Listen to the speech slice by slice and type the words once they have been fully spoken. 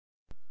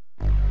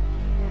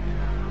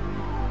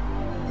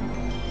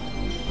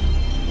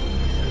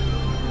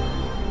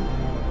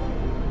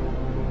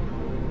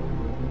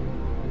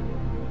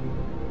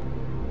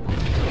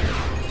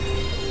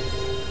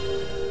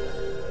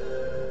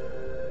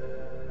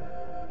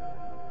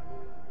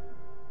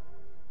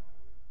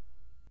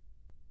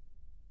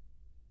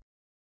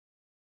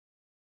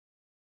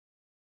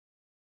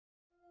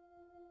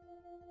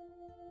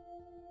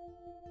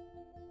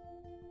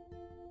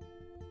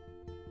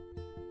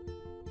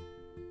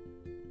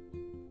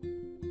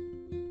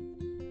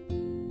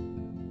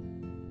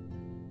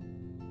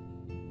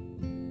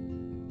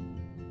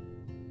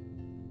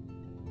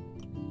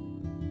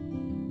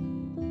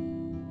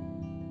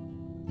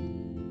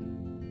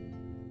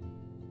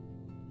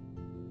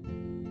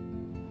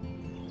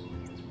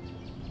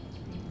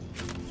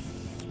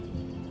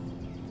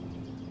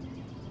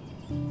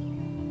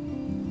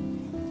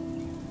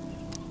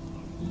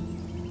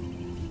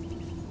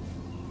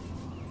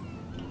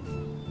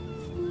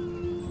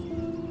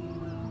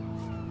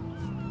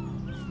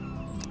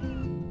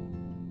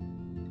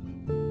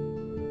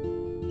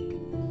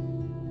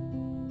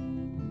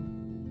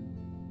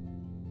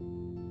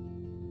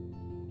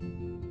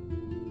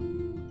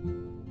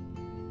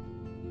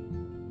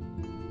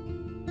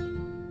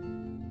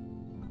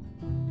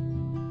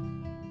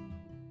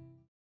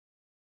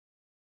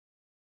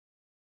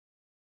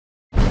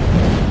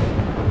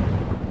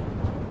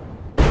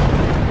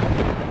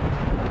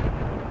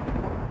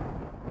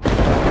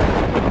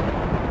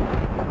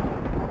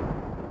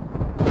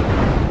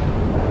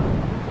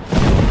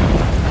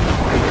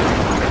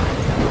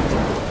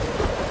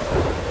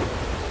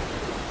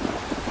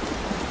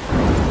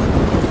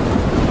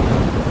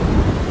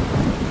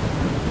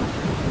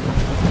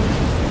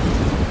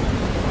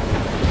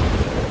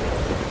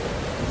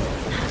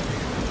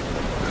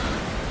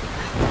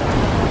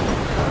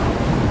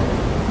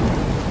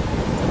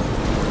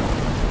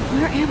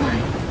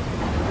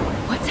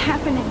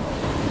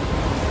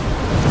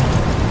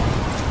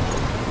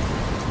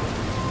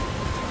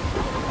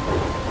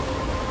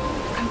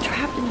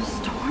in a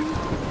storm?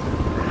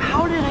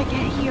 How did I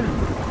get here?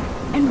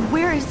 And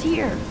where is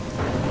here?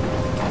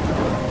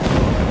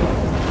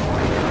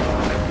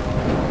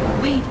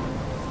 Wait,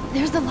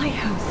 there's the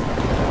lighthouse.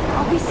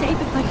 I'll be safe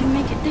if I can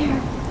make it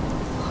there.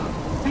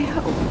 I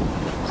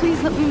hope.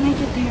 Please let me make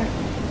it there.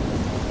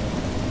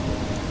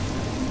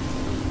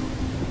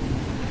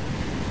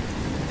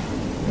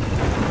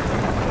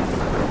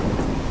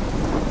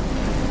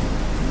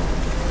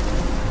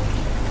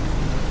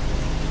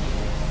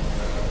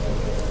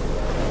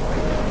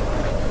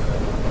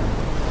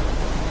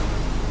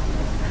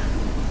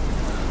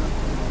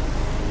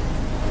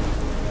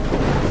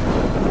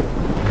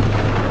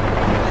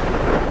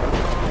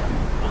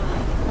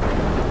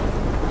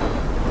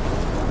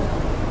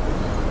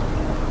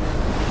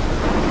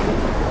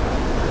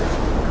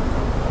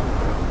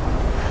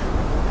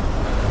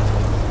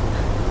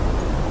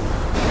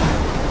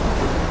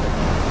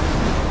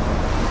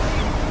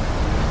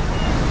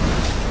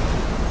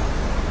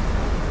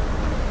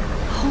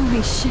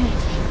 Holy shit.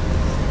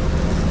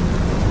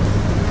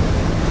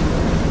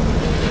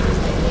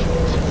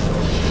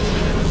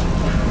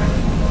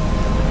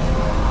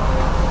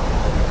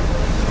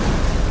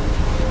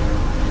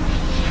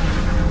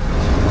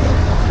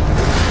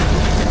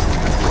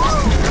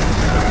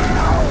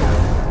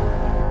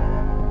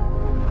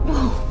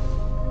 Whoa.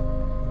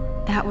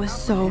 That was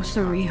so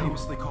surreal.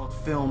 Famously called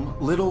film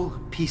Little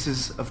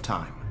Pieces of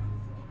Time.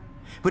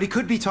 But he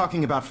could be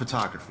talking about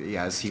photography,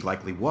 as he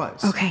likely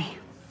was. Okay.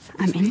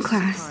 I'm in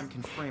class.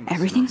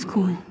 Everything's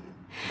cool.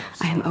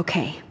 I'm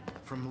okay.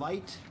 From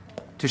light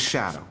to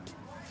shadow.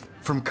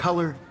 From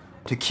color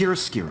to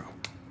chiaroscuro.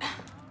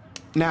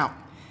 Now,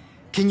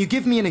 can you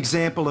give me an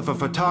example of a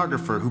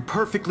photographer who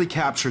perfectly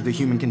captured the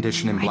human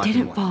condition in black and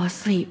white? I didn't fall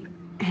asleep,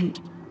 and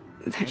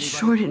that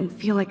sure didn't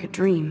feel like a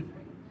dream.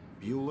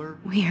 Bueller?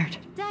 Weird.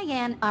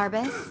 Diane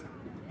Arbus.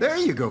 There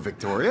you go,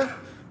 Victoria.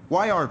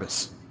 Why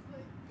Arbus?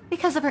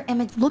 Because of her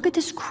image. Look at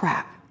this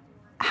crap.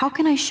 How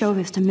can I show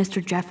this to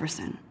Mr.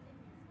 Jefferson?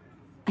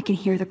 I can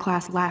hear the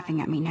class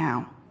laughing at me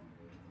now.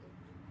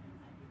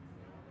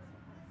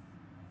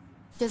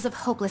 Of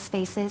hopeless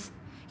faces.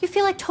 You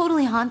feel like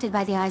totally haunted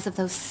by the eyes of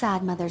those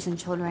sad mothers and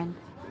children.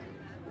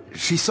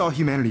 She saw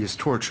humanity as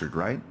tortured,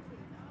 right?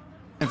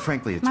 And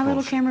frankly, it's My little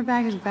bullshit. camera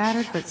bag is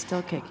battered, but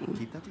still kicking.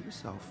 Keep that to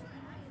yourself.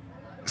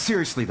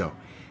 Seriously, though,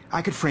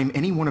 I could frame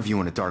any one of you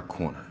in a dark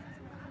corner.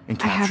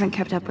 And I haven't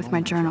capture kept up with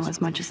my journal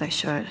as much as I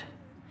should.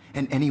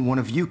 And any one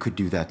of you could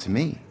do that to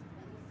me.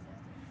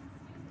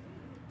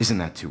 Isn't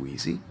that too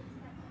easy?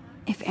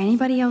 If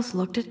anybody else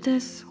looked at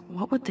this,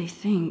 what would they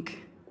think?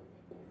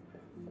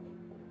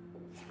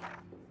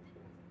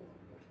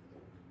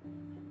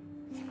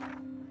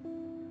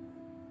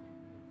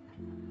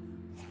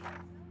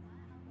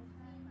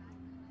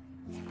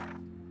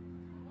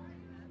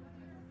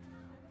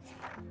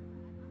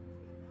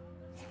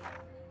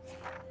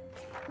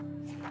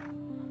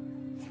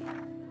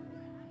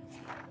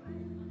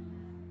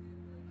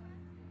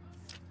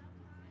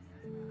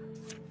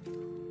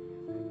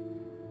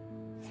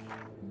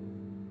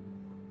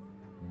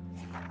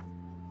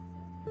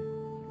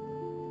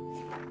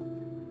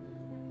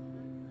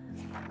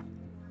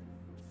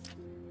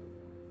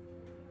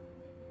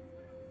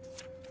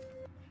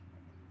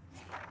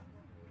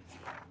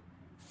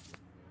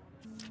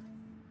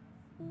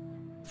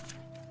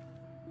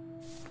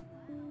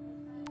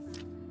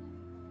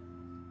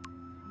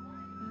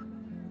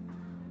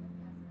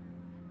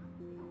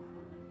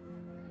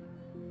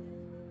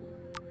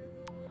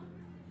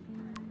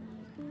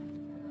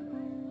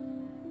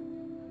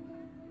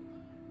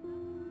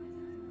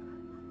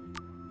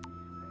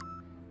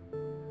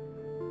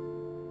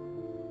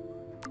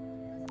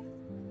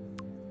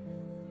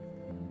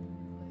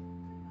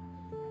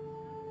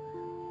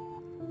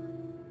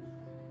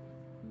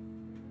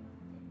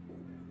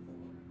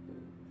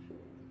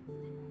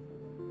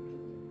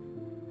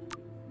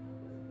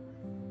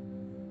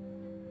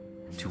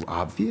 Too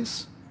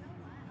obvious?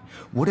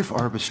 What if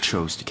Arbus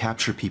chose to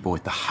capture people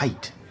at the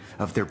height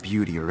of their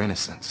beauty or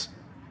innocence?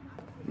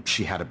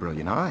 She had a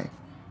brilliant eye,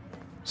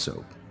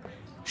 so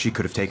she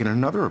could have taken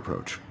another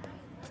approach.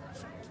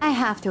 I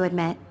have to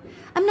admit,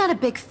 I'm not a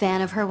big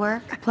fan of her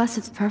work. Plus,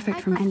 it's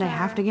perfect for me, and I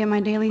have to get my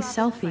daily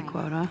selfie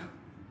quota.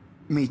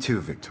 Me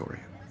too,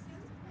 Victoria.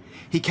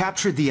 He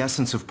captured the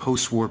essence of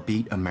post-war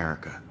beat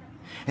America,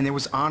 and there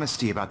was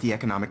honesty about the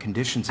economic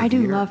conditions of I the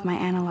do era, love my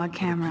analog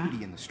camera.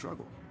 beauty in the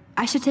struggle.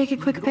 I should take a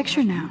quick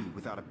picture now.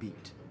 Without a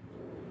beat.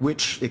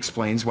 Which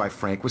explains why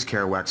Frank was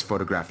Kerouac's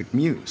photographic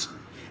muse,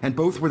 and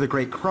both were the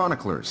great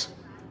chroniclers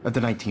of the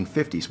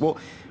 1950s. Well,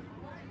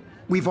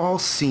 we've all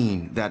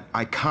seen that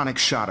iconic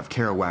shot of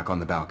Kerouac on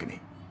the balcony.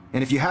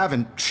 And if you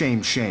haven't,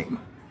 shame, shame.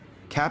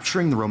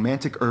 Capturing the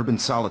romantic urban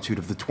solitude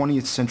of the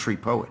 20th century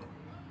poet.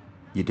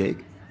 You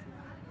dig?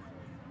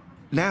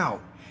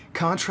 Now,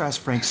 contrast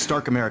Frank's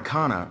stark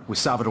Americana with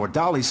Salvador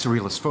Dali's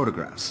surrealist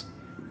photographs.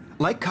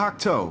 Like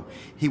Cocteau,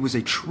 he was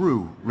a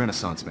true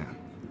Renaissance man,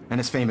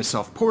 and his famous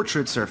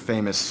self-portraits are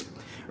famous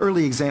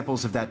early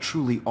examples of that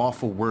truly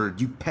awful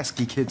word you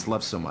pesky kids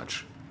love so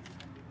much.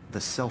 The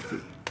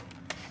selfie.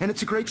 And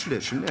it's a great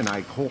tradition, and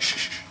I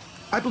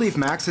believe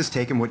Max has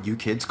taken what you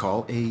kids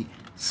call a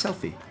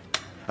selfie.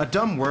 A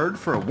dumb word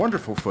for a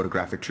wonderful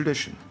photographic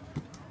tradition.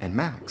 And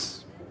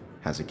Max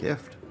has a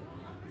gift.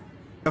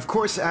 Of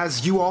course,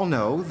 as you all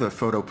know, the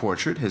photo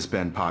portrait has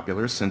been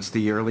popular since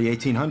the early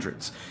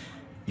 1800s.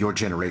 Your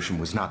generation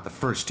was not the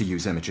first to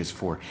use images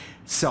for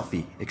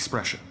selfie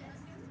expression.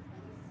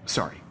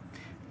 Sorry,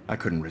 I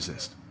couldn't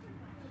resist.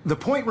 The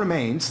point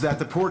remains that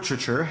the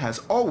portraiture has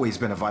always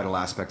been a vital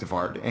aspect of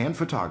art and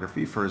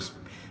photography for as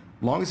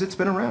long as it's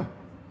been around.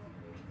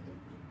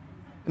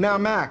 Now,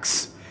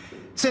 Max,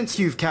 since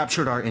you've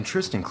captured our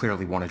interest and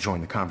clearly want to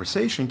join the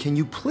conversation, can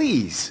you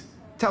please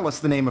tell us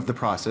the name of the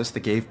process that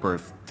gave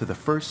birth to the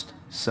first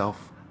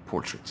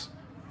self-portraits?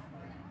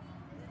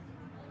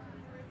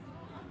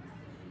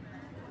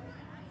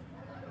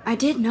 I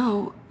did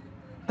know,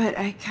 but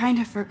I kind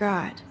of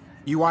forgot.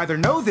 You either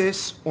know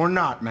this or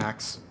not,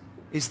 Max.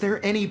 Is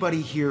there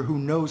anybody here who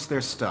knows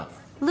their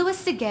stuff?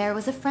 Louis Daguerre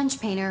was a French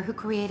painter who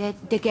created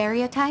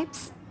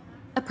daguerreotypes,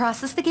 a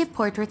process that gave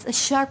portraits a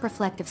sharp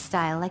reflective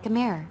style like a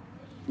mirror.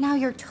 Now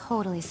you're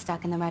totally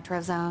stuck in the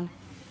retro zone.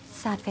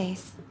 Sad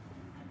face.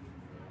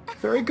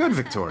 Very good,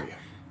 Victoria.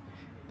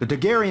 The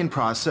Daguerrean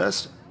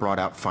process brought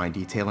out fine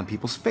detail in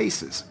people's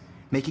faces,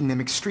 making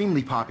them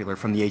extremely popular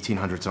from the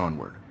 1800s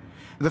onward.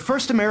 The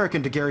first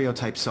American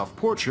daguerreotype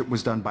self-portrait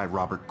was done by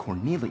Robert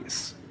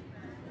Cornelius.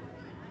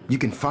 You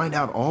can find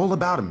out all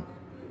about him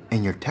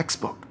in your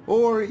textbook,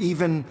 or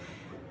even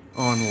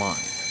online.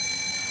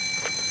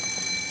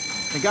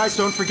 And guys,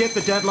 don't forget the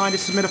deadline to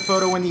submit a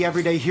photo in the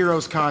Everyday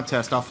Heroes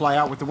contest. I'll fly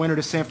out with the winner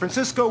to San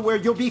Francisco, where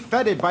you'll be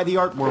feted by the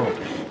art world.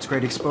 It's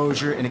great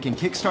exposure, and it can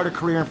kickstart a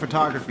career in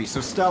photography.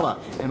 So Stella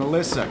and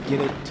Alyssa, get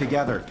it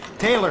together.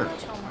 Taylor,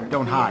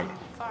 don't hide.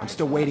 I'm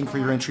still waiting for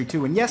your entry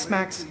too. And yes,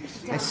 Max,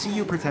 I see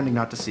you pretending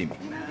not to see me.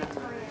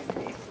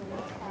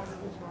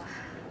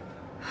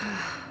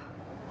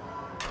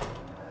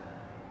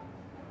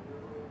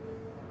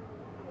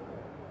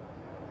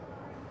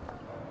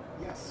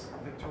 Yes,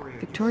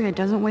 Victoria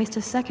doesn't waste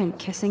a second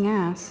kissing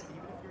ass. Even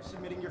if you're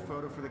submitting your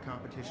photo for the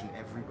competition,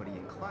 everybody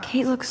in class...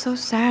 Kate looks so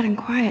sad and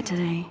quiet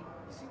today.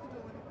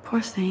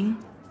 Poor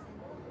thing.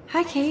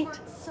 Hi, Kate.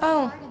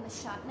 Oh.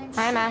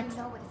 Hi, Max.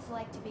 Know what it's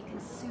like to be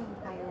consumed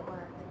by your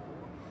work.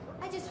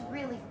 I just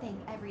really think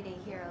Everyday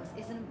Heroes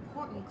is an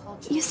important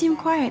culture. You seem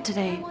quiet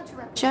today.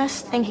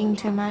 Just thinking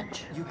too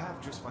much. You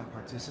have just by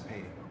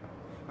participating,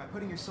 by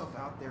putting yourself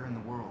out there in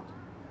the world.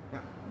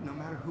 Now, no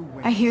matter who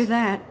wins... I hear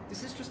that.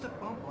 This is just a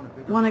bump on a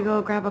bigger... Want to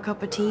go grab a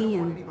cup of tea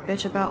and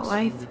bitch about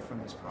life?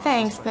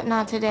 Thanks, but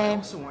not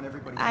today.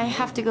 I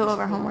have to go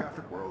over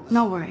homework.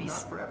 No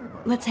worries.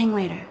 Let's hang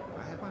later.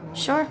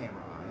 Sure.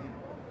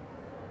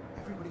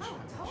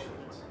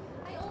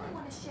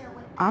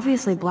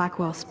 Obviously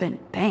Blackwell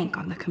spent bank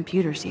on the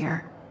computers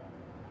here.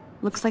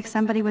 Looks like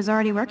somebody was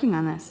already working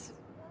on this.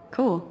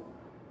 Cool.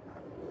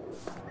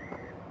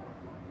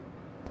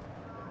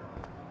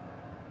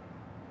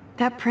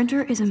 That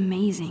printer is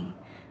amazing.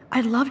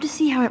 I'd love to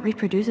see how it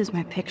reproduces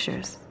my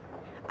pictures.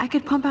 I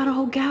could pump out a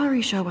whole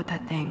gallery show with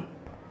that thing.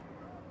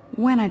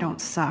 When I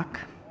don't suck.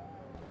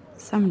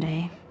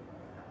 Someday.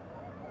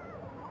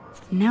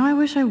 Now I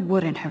wish I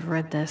wouldn't have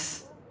read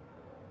this.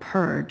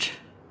 Purge.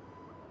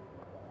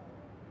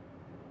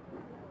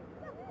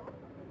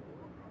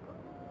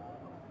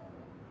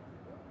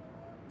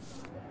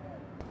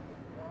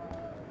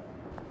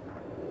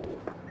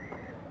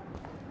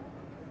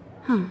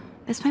 Huh,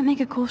 this might make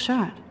a cool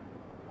shot.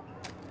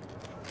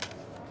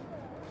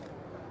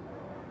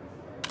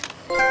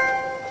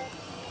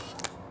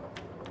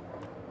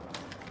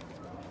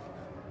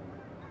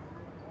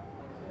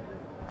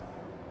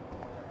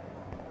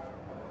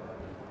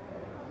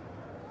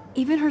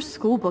 Even her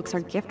school books are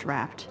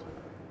gift-wrapped.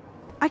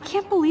 I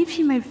can't believe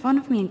she made fun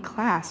of me in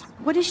class.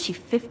 What is she,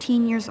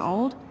 15 years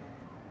old?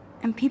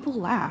 And people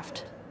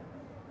laughed.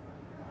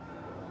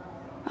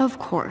 Of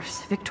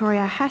course,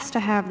 Victoria has to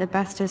have the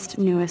bestest,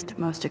 newest,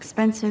 most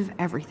expensive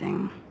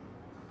everything.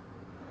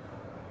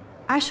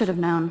 I should have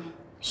known.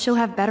 She'll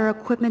have better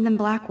equipment than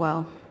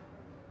Blackwell.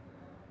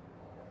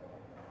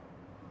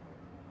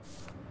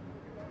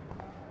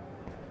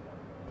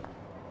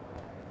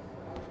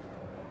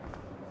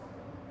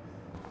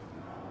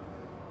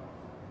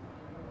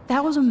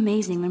 That was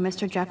amazing when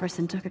Mr.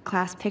 Jefferson took a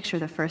class picture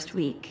the first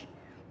week.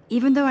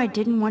 Even though I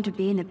didn't want to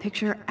be in the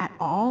picture at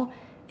all,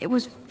 it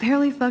was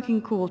fairly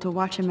fucking cool to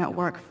watch him at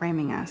work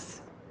framing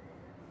us.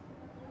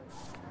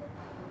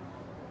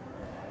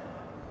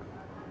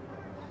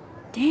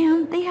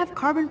 Damn, they have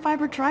carbon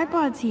fiber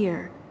tripods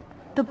here.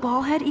 The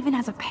ball head even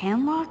has a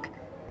pan lock?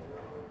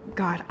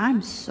 God,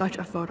 I'm such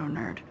a photo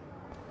nerd.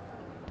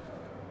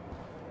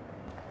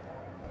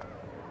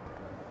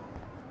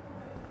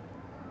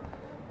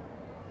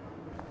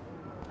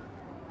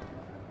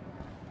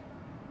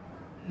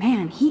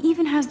 Man, he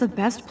even has the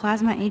best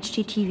plasma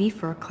HDTV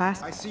for a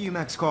class. I see you,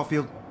 Max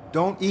Caulfield.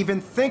 Don't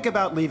even think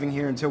about leaving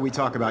here until we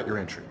talk about your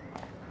entry.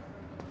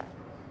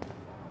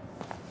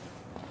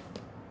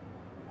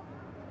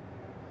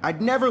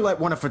 I'd never let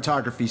one of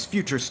photography's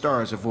future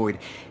stars avoid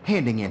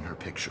handing in her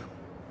picture.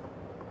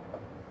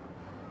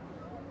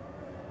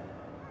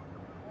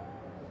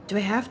 Do I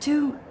have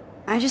to?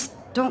 I just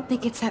don't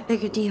think it's that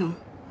big a deal.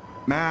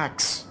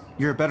 Max,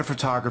 you're a better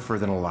photographer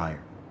than a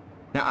liar.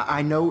 Now,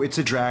 I know it's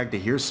a drag to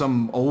hear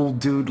some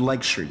old dude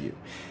lecture you,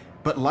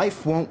 but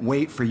life won't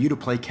wait for you to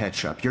play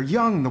catch-up. You're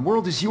young, the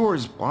world is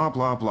yours, blah,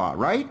 blah, blah,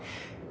 right?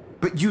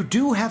 But you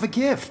do have a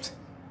gift.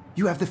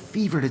 You have the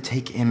fever to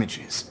take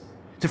images,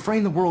 to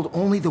frame the world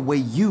only the way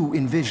you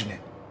envision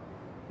it.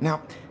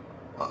 Now,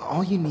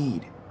 all you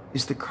need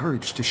is the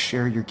courage to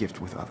share your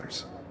gift with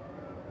others.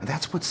 And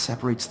that's what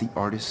separates the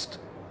artist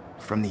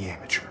from the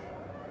amateur.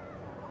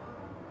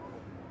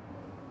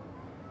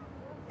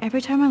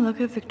 Every time I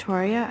look at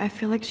Victoria, I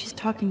feel like she's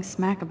talking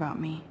smack about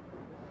me.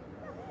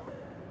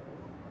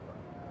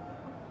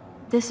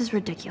 This is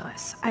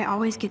ridiculous. I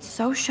always get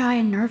so shy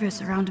and nervous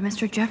around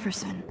Mr.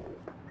 Jefferson.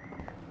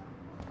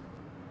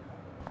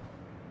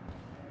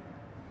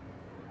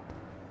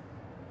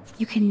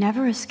 You can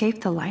never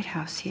escape the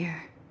lighthouse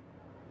here.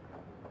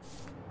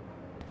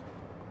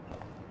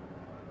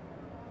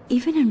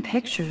 Even in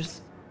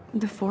pictures,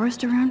 the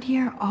forest around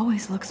here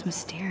always looks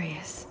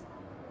mysterious.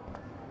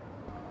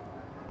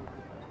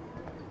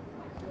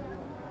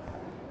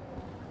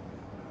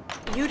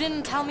 You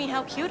didn't tell me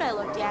how cute I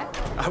looked yet.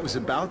 I was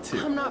about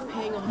to. I'm not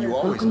paying 100. You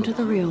always Welcome to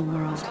the real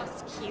world.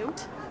 Just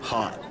cute.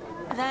 hot.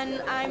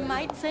 Then I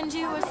might send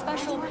you a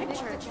special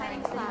picture.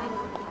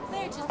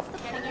 They're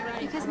just getting you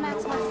ready. Because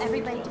Max wants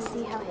everybody to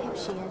see how hip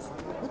she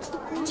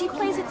is. She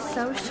plays it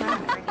so sharp.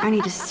 I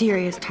need a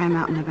serious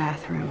timeout in the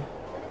bathroom.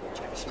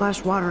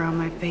 Splash water on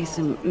my face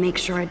and make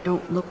sure I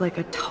don't look like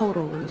a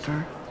total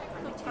loser.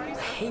 I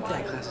hate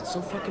that class. It's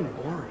so fucking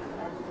boring.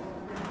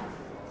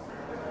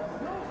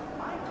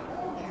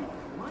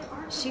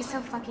 She's so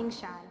fucking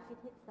shy. She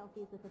takes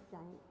selfies with a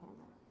giant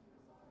camera.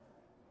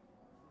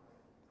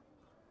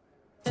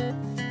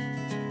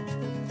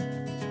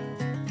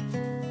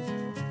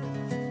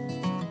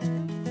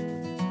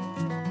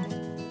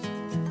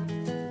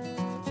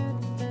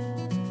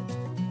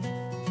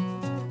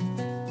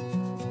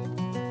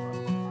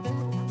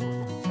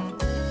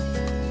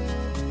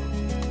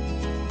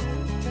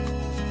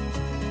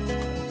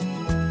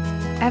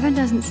 Evan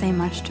doesn't say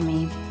much to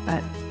me,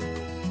 but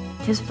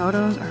his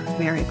photos are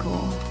very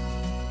cool.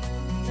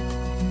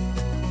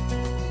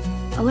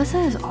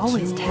 Alyssa is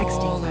always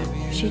texting,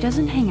 but she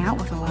doesn't hang out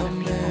with a lot of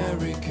people.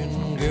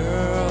 American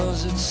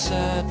girls, it's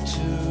sad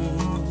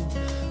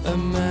to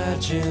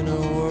imagine a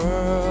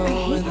world. I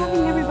hate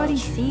having everybody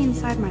see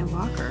inside my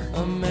locker.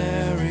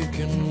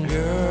 American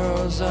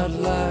girls, I'd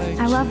like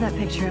I love that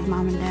picture of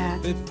Mom and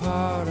Dad. to be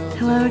part of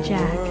Hello, the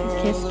Jack.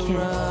 Kiss, kiss.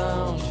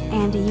 world.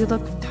 Andy, you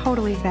look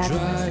totally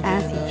fabulous,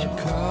 as usual.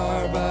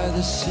 Car by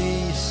the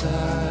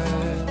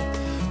seaside,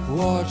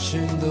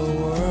 watching the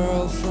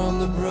world from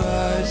the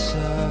bright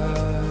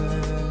side.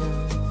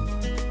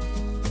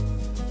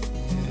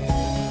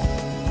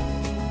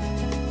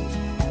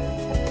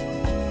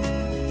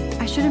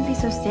 I shouldn't be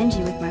so stingy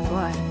with my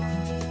blood.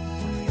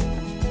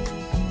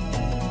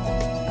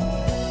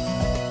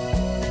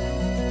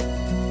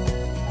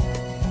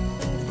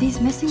 These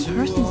missing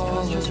persons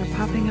posters are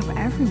popping up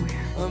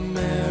everywhere.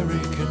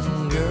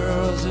 American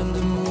girls in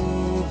the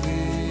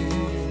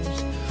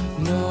movies,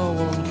 no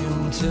one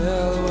can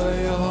tell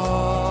where your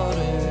heart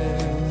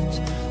is.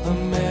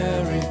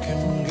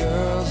 American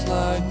girls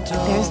like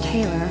There's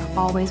Taylor,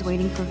 always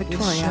waiting for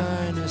Victoria.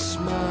 shiny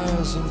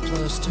smiles and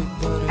plastic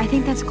body. I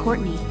think that's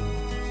Courtney.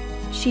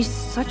 She's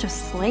such a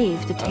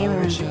slave to Taylor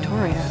and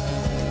Victoria.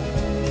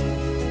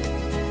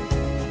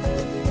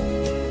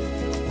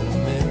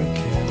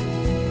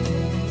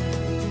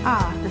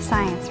 Ah, the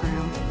science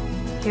room.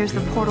 Here's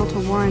the portal to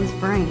Warren's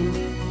brain.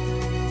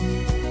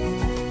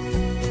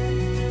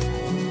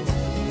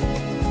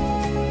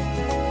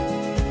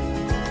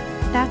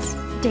 That's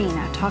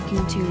Dana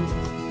talking to...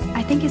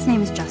 I think his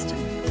name is Justin.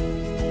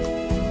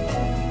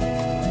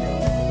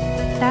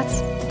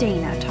 That's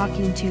Dana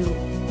talking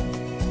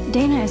to...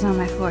 Dana is on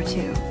my floor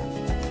too.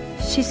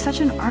 She's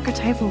such an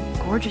archetypal,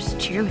 gorgeous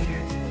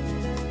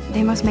cheerleader.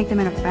 They must make them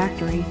in a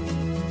factory.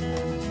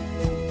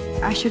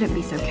 I shouldn't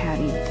be so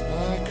catty.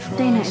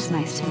 Dana is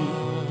nice to me.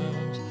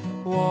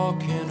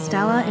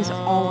 Stella is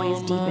always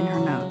deep in her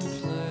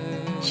notes.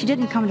 She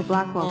didn't come to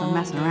Blackwell to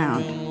mess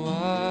around.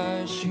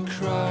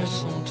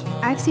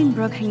 I've seen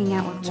Brooke hanging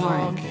out with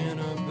Warren.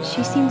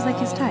 She seems like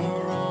his type.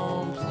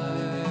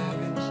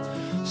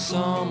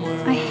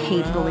 I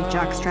hate bully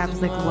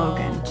jockstraps like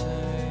Logan.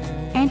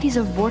 And he's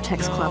a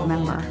Vortex Club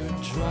member.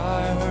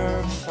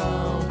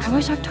 I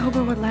wish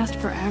October would last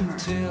forever.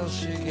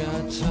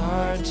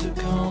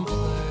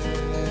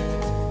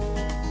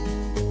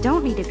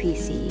 Don't need a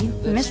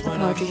PC, missed the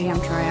Poetry Jam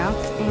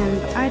tryouts,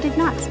 and I did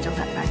not steal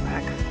that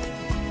backpack.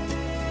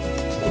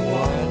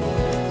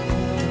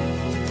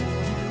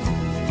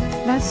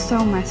 That's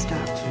so messed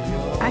up.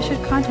 I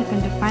should contact them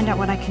to find out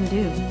what I can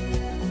do.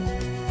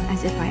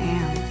 As if I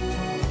am.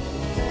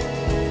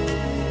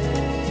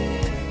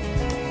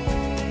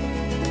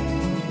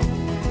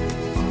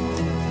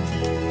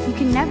 You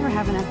can never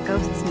have enough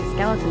ghosts and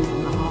skeletons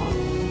in the hall.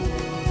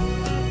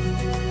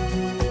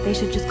 They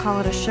should just call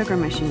it a sugar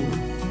machine.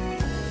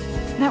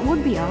 That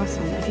would be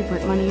awesome if you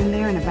put money in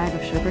there and a bag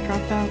of sugar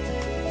dropped out.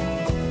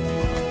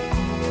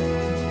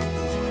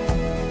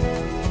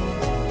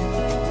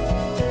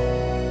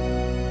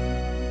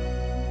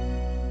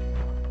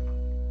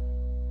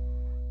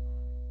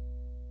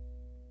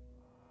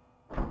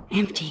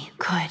 Empty.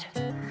 Good.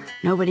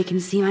 Nobody can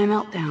see my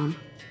meltdown.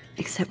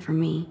 Except for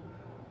me.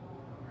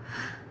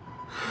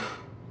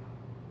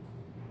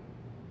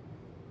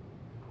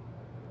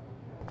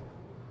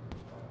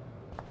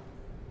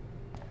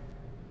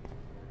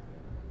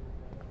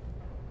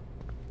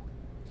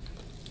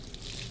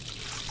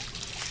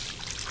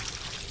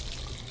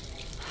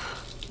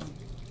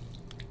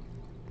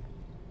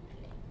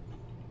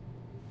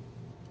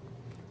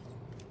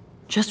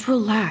 Just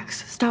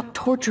relax. Stop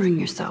torturing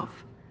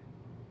yourself.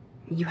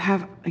 You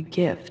have a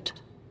gift.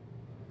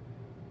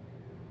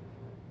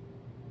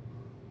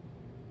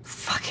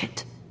 Fuck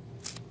it.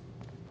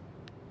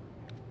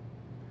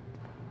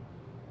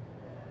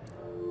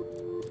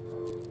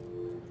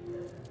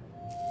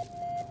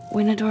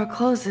 When a door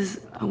closes,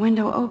 a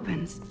window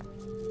opens.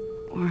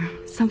 Or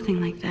something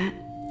like that.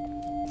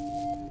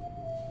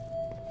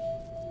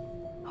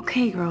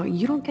 Okay, girl,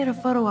 you don't get a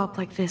photo op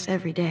like this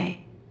every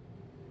day.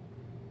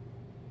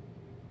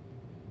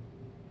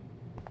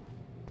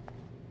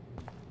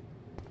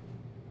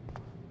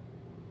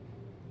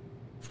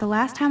 The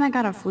last time I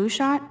got a flu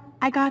shot,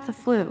 I got the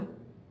flu.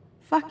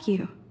 Fuck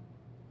you.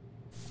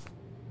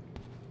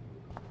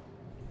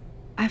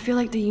 I feel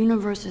like the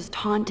universe is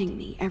taunting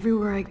me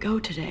everywhere I go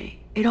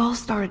today. It all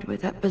started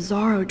with that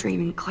bizarro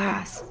dream in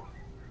class.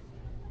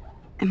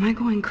 Am I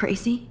going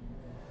crazy?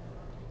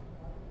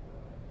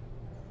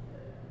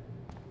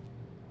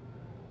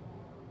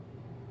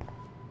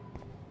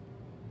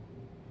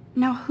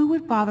 Now, who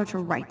would bother to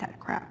write that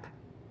crap?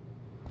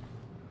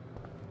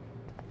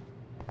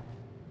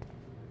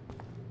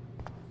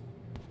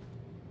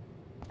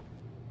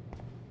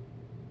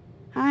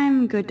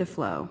 I'm good to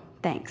flow,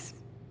 thanks.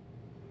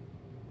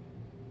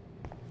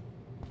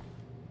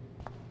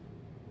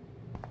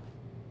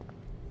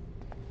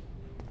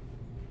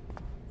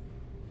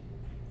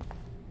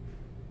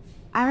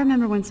 I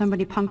remember when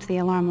somebody punked the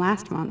alarm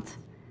last month.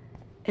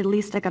 At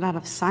least I got out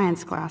of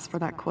science class for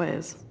that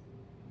quiz.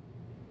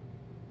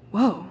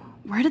 Whoa,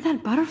 where did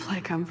that butterfly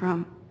come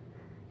from?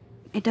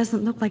 It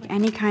doesn't look like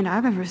any kind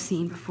I've ever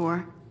seen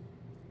before.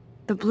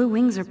 The blue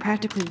wings are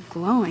practically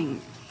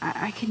glowing.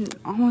 I can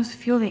almost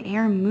feel the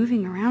air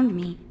moving around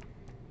me.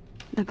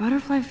 The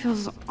butterfly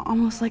feels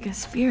almost like a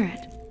spirit.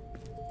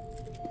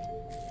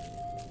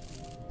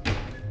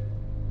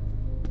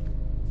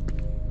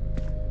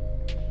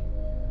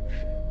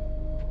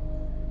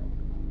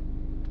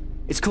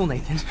 It's cool,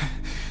 Nathan.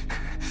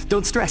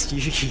 Don't stress.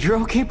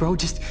 You're okay, bro.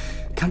 Just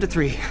count to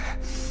 3.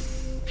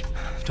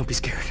 Don't be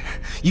scared.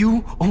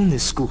 You own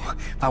this school.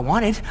 If I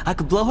wanted, I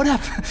could blow it up.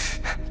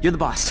 You're the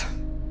boss.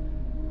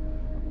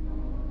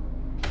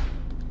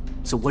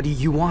 So what do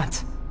you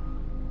want?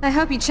 I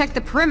hope you checked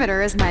the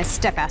perimeter, as my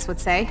step-ass would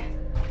say.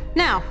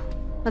 Now,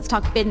 let's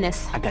talk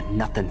business. I got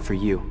nothing for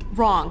you.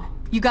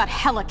 Wrong. You got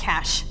hella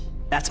cash.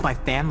 That's my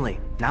family,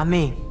 not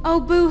me.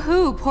 Oh,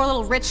 boo-hoo, poor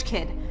little rich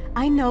kid.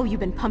 I know you've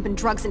been pumping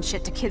drugs and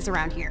shit to kids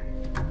around here.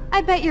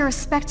 I bet your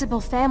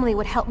respectable family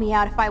would help me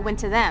out if I went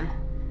to them.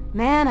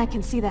 Man, I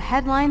can see the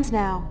headlines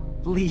now.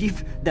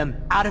 Leave them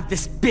out of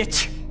this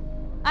bitch!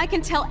 I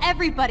can tell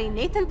everybody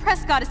Nathan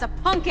Prescott is a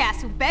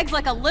punk-ass who begs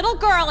like a little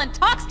girl and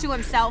talks to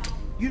himself.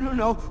 You don't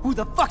know who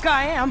the fuck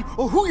I am,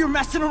 or who you're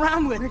messing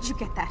around with! Where'd you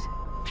get that?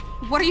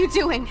 What are you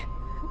doing?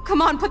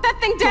 Come on, put that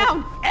thing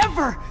down! Don't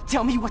ever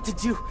tell me what to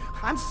do!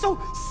 I'm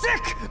so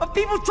sick of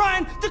people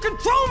trying to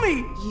control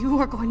me! You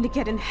are going to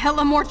get in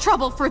hella more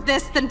trouble for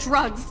this than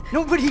drugs.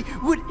 Nobody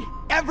would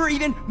ever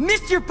even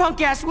miss your punk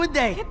ass, would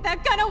they? Get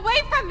that gun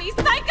away from me,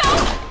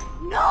 psycho!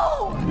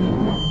 No!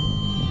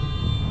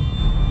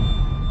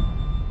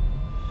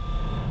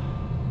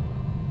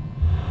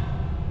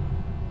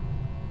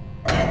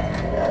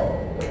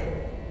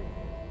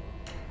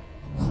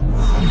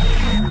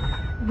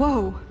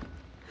 Whoa.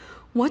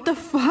 What the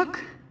fuck?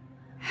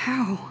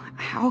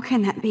 How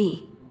can that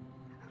be?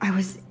 I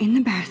was in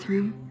the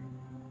bathroom.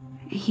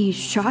 He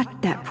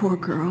shot that poor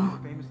girl.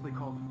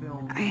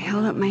 I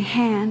held up my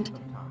hand.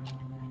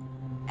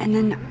 And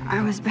then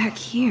I was back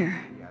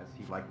here. As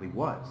he likely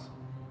was.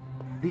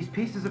 These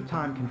pieces of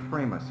time can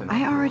frame us in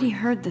I already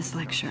heard this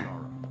lecture.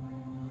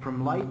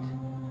 From light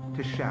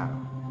to shadow.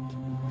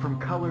 From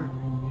color.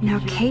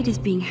 Now Kate is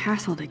being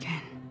hassled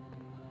again.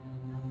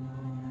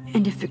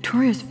 And if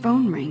Victoria's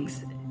phone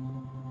rings,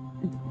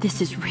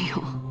 this is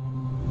real.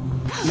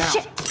 Now,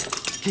 Shit!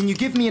 Can you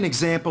give me an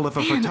example of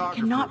a Man, I photographer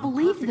cannot who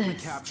believe perfectly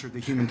this. captured the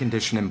human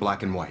condition in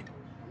black and white?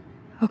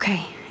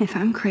 Okay, if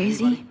I'm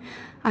crazy,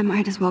 I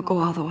might as well go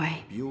all the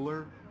way.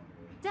 Bueller?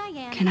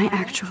 Diane. Can I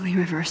actually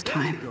reverse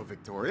time? Go,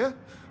 Victoria.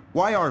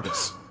 Why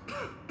Arbus?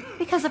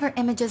 Because of her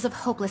images of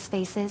hopeless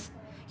faces,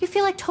 you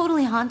feel like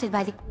totally haunted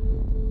by the...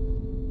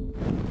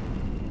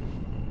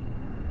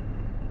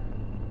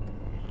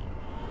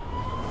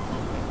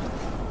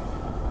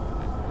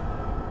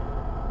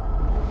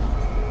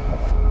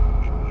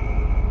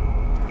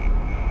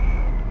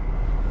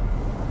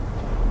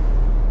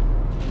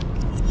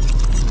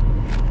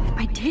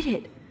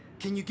 did it.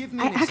 Can you give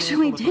me I an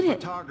actually example of did a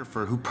it.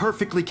 photographer who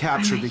perfectly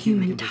captured I'm a the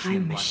human human condition in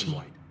time black and machine.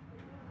 white?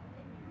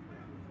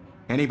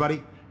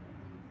 Anybody?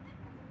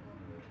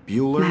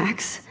 Bueller?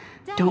 Max,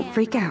 don't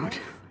freak out.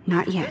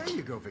 Not yet. There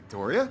you go,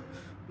 Victoria.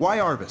 Why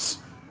Arbus?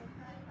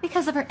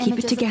 Because of her Keep it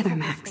images together, of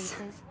hopeless Max.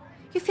 faces.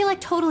 You feel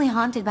like totally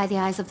haunted by the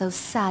eyes of those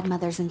sad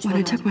mothers and When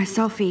children. I took my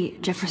selfie,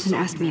 Jefferson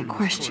asked me a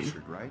question.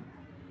 Tortured, right?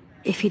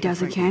 If he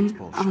does again,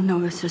 I'll know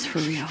this is for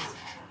real.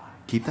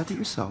 Keep that to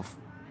yourself.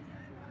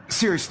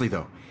 Seriously,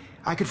 though,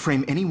 I could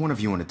frame any one of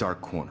you in a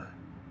dark corner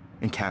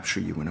and capture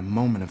you in a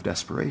moment of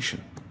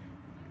desperation.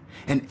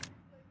 And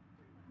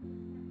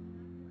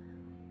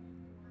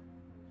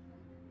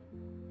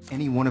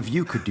any one of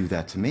you could do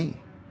that to me.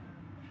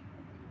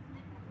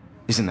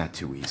 Isn't that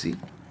too easy?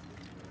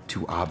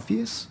 Too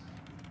obvious?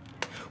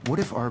 What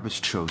if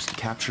Arbus chose to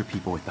capture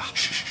people with the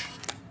shh?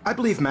 I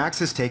believe Max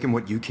has taken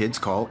what you kids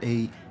call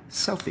a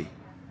selfie.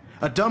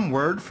 A dumb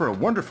word for a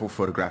wonderful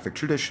photographic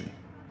tradition.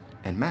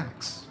 And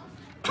Max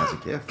has a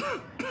gift.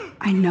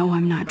 I know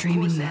I'm not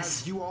dreaming Of course,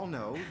 this. as you all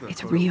know, the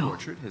It's photo real.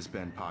 portrait has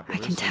been popular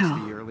I can since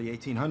tell. the early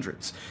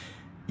 1800s.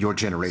 Your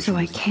generation So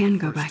I was the can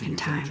go first back to in use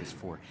time. images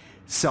for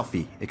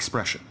selfie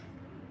expression.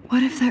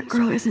 What if that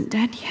girl isn't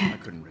dead I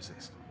yet? couldn't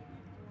resist.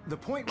 The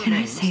point Can I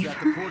remains save that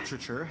her? the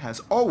portraiture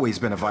has always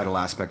been a vital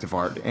aspect of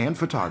art and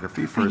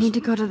photography for I as need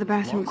to go to the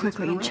bathroom long as it's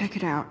quickly been and check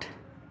it out.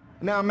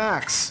 Now,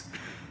 Max,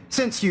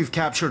 since you've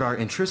captured our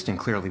interest and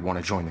clearly want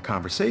to join the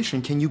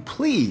conversation, can you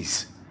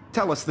please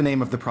tell us the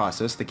name of the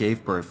process that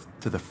gave birth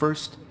to the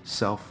first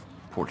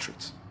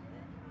self-portraits?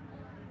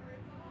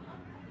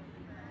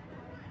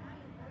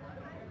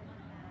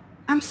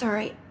 I'm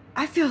sorry.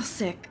 I feel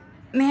sick.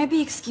 May I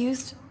be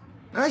excused?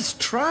 Nice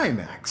try,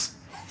 Max.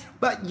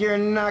 But you're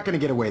not going to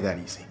get away that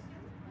easy.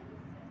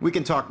 We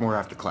can talk more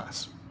after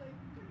class.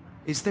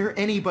 Is there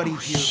anybody Oh,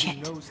 here shit.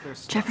 who knows their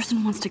stuff?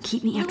 Jefferson wants to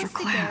keep me after Louis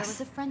Daguerre class.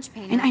 was a French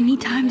painter And I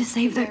need who time to created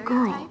save that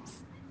girl. daguerreotypes,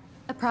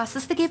 a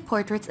process that gave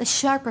portraits a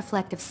sharp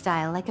reflective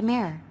style like a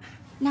mirror.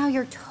 Now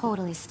you're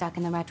totally stuck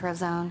in the retro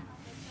zone.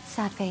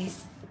 Sad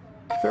face.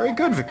 Very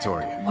good,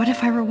 Victoria. What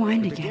if I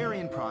rewind The again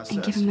Daguerrean process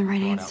and give him the right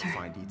brought answer? out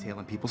fine detail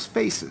in people's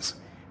faces,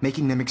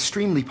 making them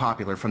extremely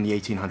popular from the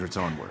 1800s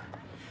onward.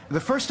 The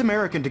first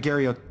American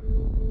daguerreotype...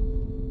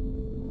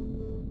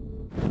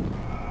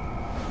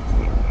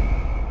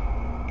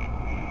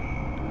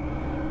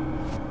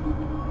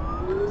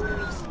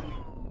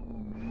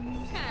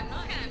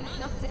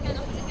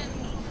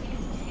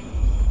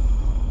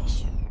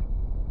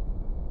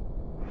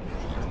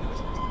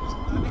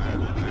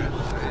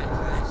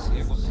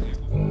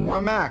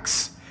 Well,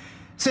 Max,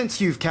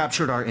 since you've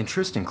captured our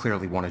interest and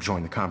clearly want to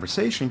join the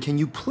conversation, can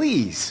you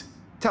please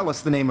tell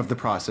us the name of the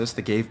process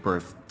that gave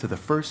birth to the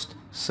first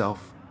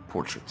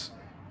self-portraits?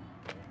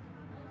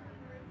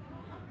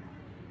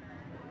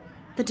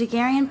 The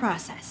Daguerrean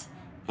process,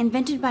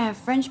 invented by a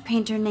French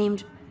painter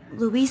named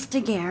Louis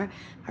Daguerre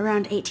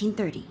around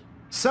 1830.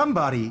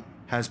 Somebody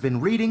has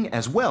been reading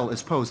as well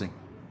as posing.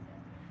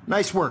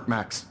 Nice work,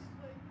 Max.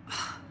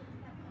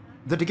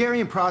 The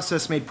Daguerrean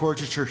process made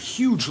portraiture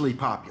hugely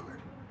popular,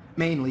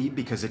 mainly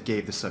because it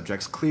gave the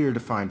subjects clear,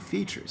 defined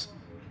features.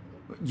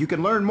 You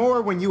can learn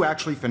more when you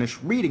actually finish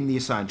reading the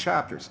assigned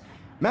chapters.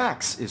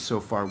 Max is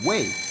so far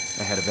way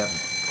ahead of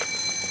everyone.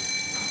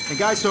 And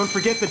guys, don't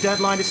forget the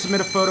deadline to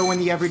submit a photo in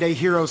the Everyday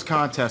Heroes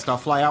contest. I'll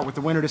fly out with the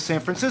winner to San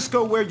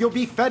Francisco, where you'll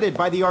be feted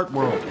by the art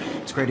world.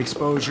 It's great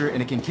exposure,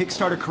 and it can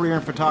kickstart a career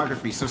in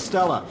photography. So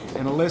Stella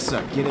and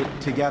Alyssa, get it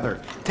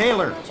together.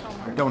 Taylor,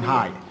 don't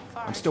hide.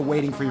 I'm still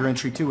waiting for your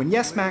entry too. And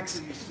yes,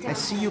 Max, I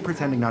see you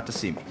pretending not to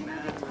see me.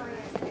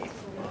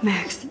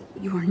 Max,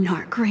 you are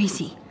not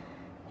crazy.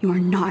 You are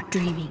not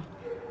dreaming.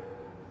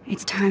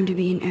 It's time to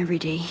be an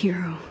everyday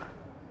hero.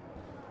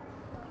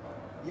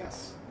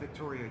 Yes,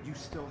 Victoria, you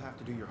still have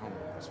to do your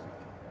homework this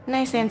week.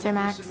 Nice answer,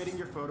 Max.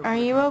 Are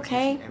you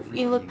okay?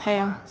 You look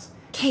pale.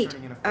 Kate,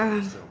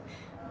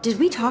 did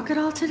we talk at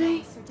all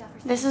today?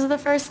 This is the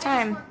first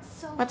time.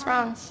 What's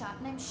wrong?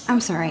 I'm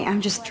sorry,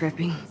 I'm just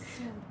tripping.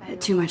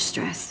 Too much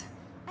stress.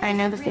 I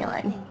know the really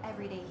feeling. think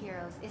Everyday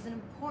Heroes is an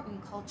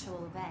important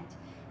cultural event,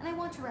 and I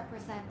want to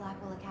represent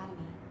Blackwell Academy.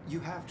 You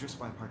have just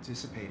by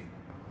participating.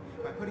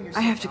 By putting I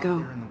yourself have to out go.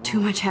 there in the Too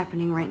world, much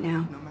happening right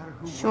now. no matter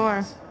who Sure.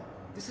 wins.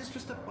 This is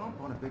just a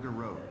bump on a bigger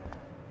road.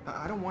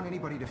 I don't want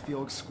anybody to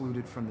feel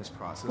excluded from this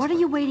process. What are but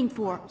you waiting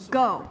for? I also want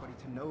Go! everybody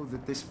to know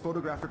that this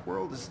photographic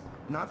world is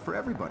not for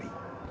everybody.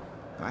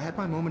 I had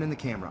my moment in the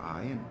camera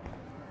eye, and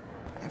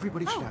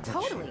everybody should Oh, have that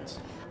totally. chance.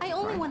 I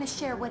only Right? want to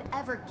share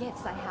whatever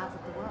gifts I have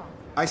with the world.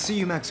 I see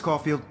you, Max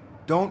Caulfield.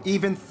 Don't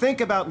even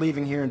think about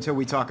leaving here until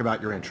we talk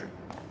about your entry.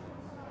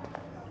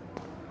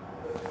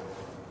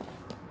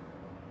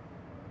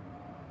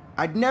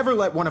 I'd never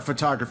let one of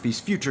photography's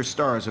future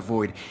stars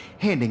avoid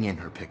handing in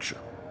her picture.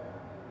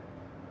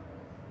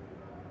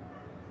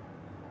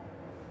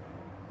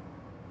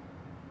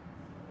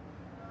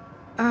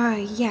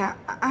 Yeah,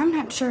 I'm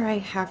not sure I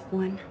have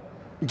one.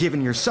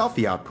 Given your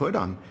selfie output,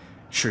 I'm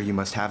sure you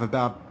must have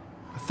about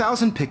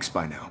 1,000 pics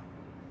by now.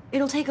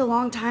 It'll take a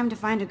long time to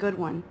find a good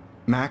one.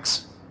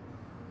 Max,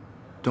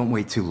 don't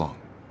wait too long.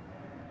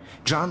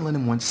 John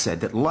Lennon once said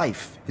that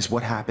life is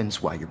what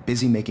happens while you're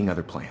busy making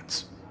other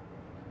plans.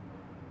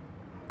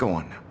 Go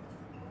on now.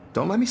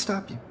 Don't let me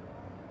stop you.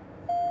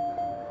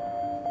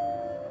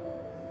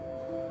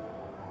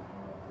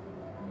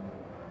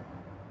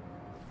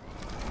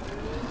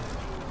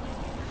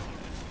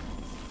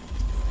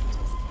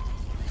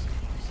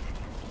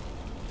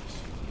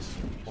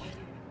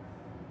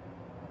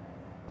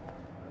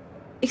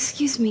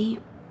 Excuse me,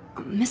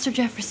 Mr.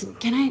 Jefferson,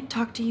 can I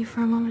talk to you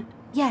for a moment?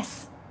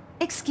 Yes.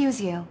 Excuse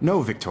you.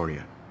 No,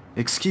 Victoria.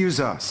 Excuse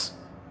us.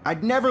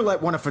 I'd never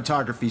let one of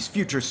photography's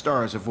future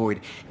stars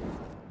avoid...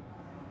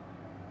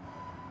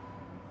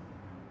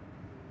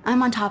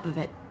 I'm on top of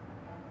it.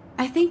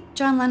 I think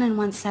John Lennon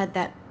once said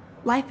that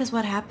life is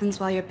what happens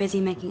while you're busy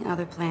making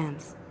other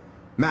plans.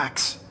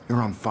 Max,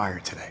 you're on fire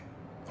today.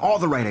 All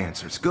the right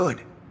answers.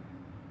 Good.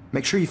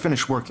 Make sure you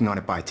finish working on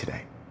it by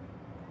today.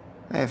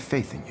 I have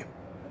faith in you.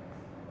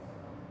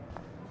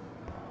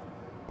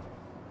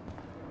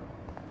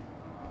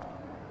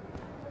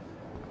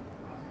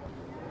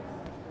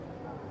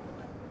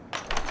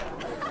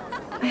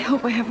 I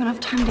hope I have enough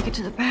time to get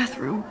to the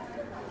bathroom.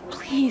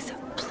 Please,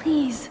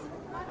 please.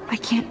 I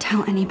can't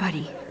tell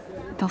anybody.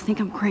 They'll think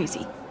I'm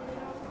crazy.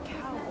 I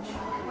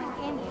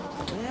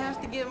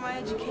have to get my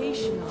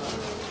education on.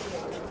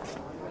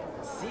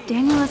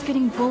 Daniel is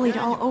getting bullied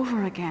all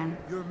over again.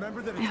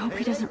 I hope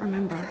he doesn't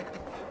remember.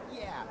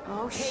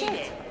 Oh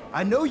shit!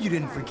 I know you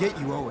didn't forget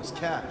you owe us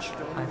cash.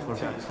 I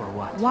forgot for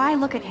what? Why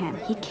look at him?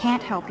 He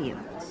can't help you.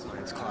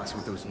 Science class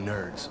with those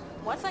nerds.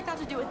 What's that got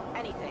to do with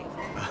anything?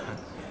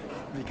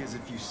 Because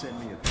if you send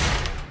me a...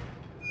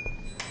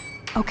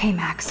 Okay,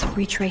 Max,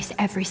 retrace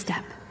every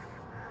step.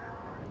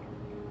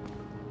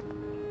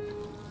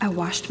 I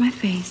washed my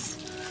face.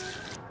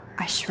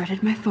 I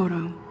shredded my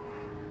photo.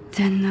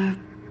 Then the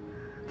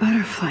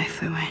butterfly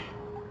flew in.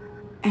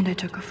 And I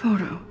took a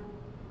photo.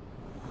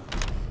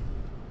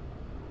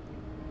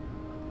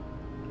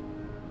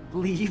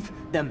 Leave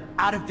them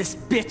out of this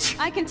bitch!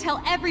 I can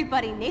tell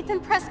everybody Nathan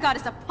Prescott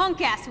is a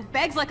punk ass who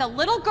begs like a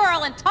little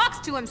girl and talks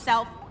to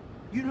himself.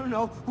 You don't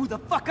know who the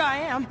fuck I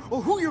am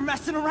or who you're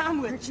messing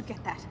around with. Where'd you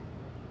get that?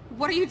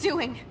 What are you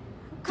doing?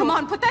 Come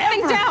on, put that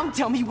thing down!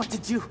 Tell me what to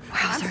do.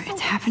 Wowzer,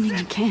 it's happening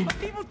again.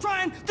 People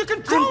trying to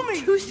control me!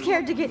 I'm too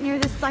scared to get near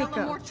this Hella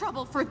psycho. more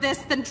trouble for this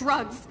than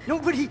drugs.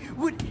 Nobody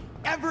would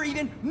ever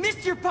even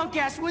miss your punk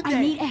ass, would they?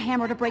 I need a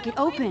hammer to break it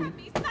open. Away from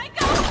me,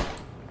 psycho!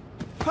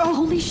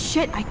 Holy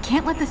shit, I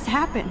can't let this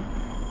happen.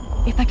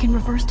 If I can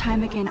reverse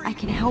time again, I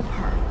can help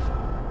her.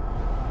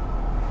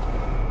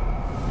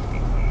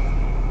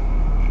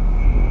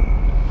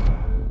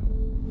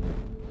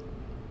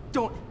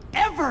 Don't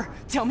ever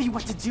tell me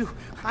what to do.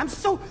 I'm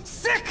so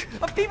sick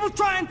of people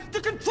trying to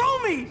control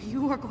me.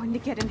 You are going to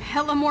get in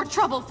hella more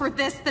trouble for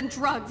this than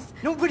drugs.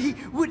 Nobody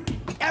would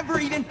ever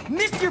even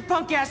miss your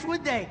punk ass,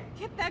 would they?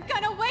 Get that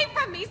gun away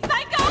from me,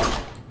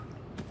 psycho!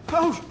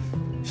 Oh,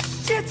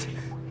 shit!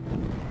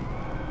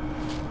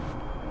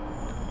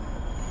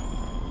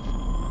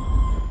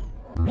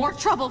 More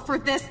trouble for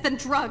this than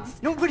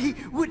drugs. Nobody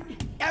would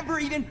ever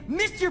even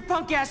miss your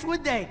punk ass,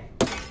 would they?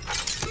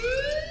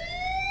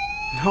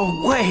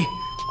 No way!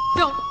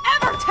 Don't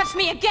ever touch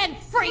me again,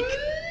 freak!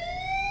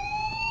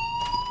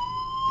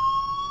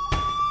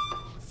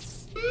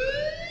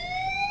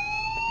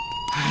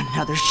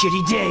 Another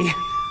shitty day.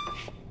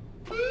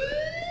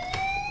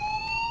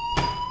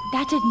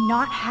 That did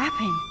not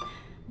happen.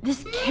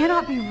 This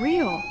cannot be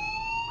real.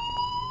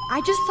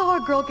 I just saw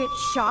a girl get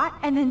shot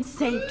and then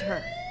saved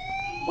her.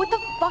 What the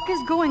fuck is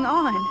going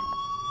on?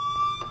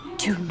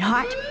 Do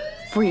not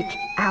freak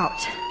out.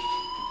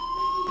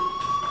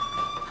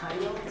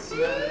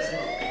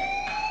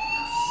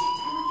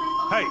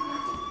 Hey,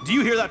 do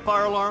you hear that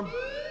fire alarm?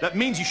 That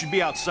means you should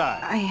be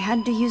outside. I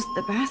had to use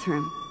the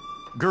bathroom.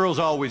 Girls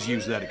always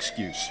use that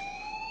excuse.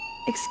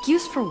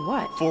 Excuse for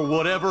what? For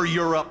whatever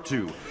you're up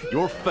to,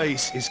 your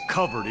face is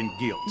covered in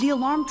guilt. The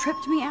alarm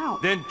tripped me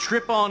out. Then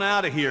trip on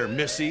out of here,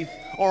 missy.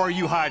 Or are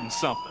you hiding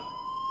something?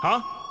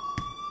 Huh?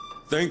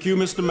 Thank you,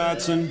 Mr.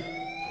 Madsen.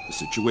 The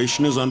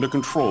situation is under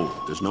control.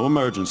 There's no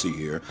emergency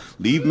here.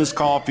 Leave Miss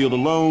Caulfield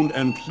alone,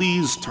 and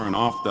please turn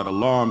off that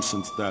alarm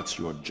since that's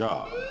your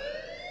job.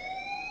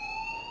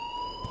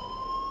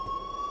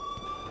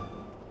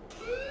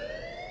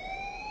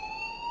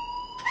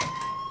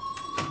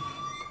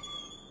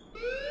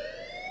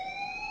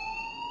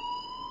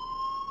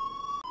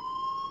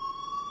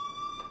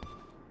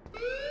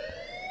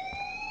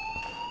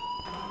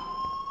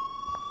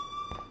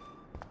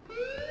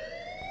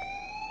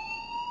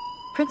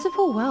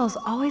 Principal Wells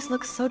always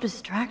looks so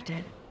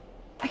distracted.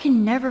 I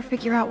can never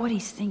figure out what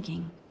he's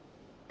thinking.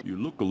 You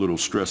look a little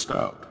stressed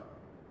out.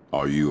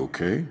 Are you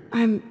okay?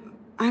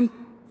 I'm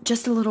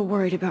just a little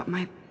worried about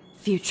my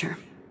future.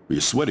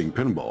 You're sweating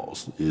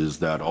pinballs. Is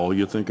that all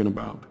you're thinking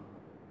about?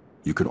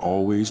 You can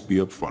always be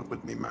upfront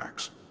with me,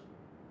 Max.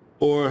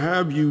 Or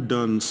have you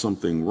done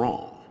something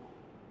wrong?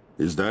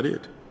 Is that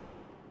it?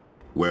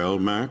 Well,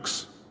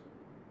 Max,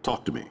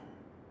 talk to me.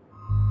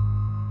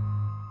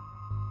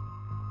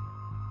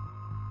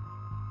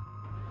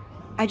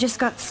 I just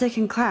got sick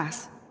in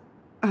class.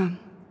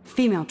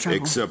 Female trouble.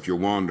 Except you're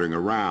wandering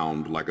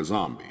around like a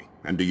zombie.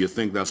 And do you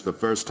think that's the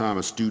first time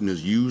a student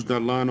has used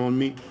that line on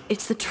me?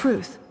 It's the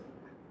truth.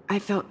 I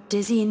felt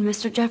dizzy in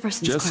Mr.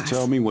 Jefferson's class. Just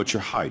tell me what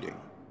you're hiding.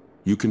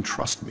 You can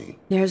trust me.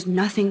 There's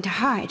nothing to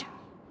hide.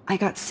 I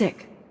got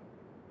sick.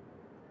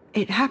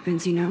 It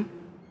happens, you know.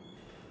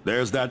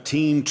 There's that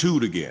teen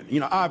toot again. You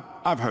know,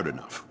 I've heard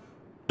enough.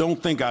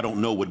 Don't think I don't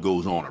know what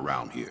goes on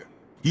around here.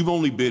 You've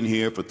only been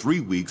here for 3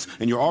 weeks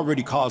and you're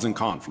already causing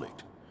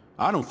conflict.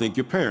 I don't think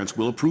your parents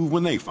will approve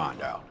when they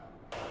find out.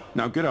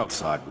 Now get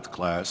outside with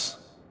class.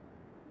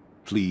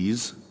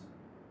 Please.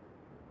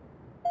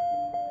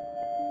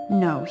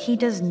 No, he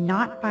does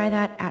not buy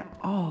that at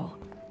all.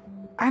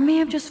 I may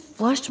have just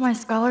flushed my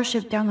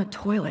scholarship down the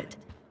toilet.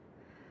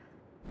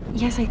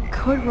 Yes, I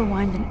could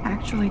rewind and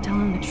actually tell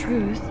him the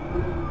truth.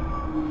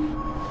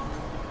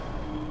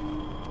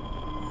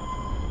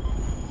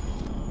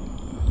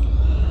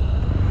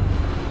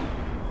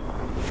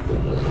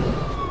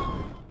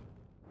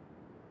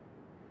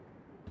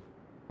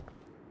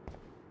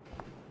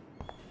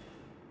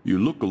 You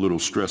look a little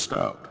stressed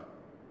out.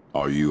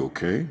 Are you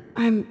okay?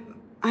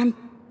 I'm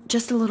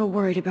just a little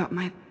worried about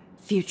my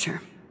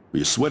future.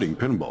 You're sweating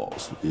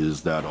pinballs.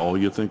 Is that all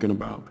you're thinking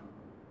about?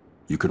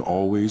 You can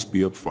always be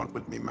upfront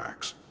with me,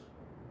 Max.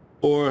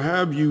 Or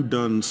have you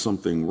done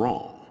something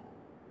wrong?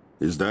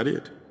 Is that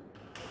it?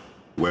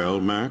 Well,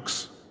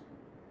 Max,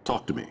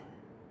 talk to me.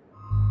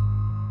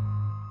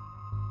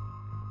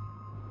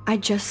 I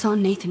just saw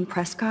Nathan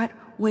Prescott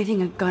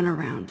waving a gun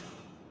around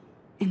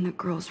in the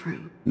girls'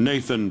 room.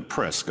 Nathan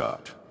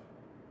Prescott.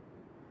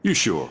 You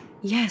sure?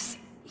 Yes,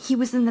 he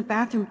was in the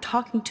bathroom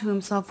talking to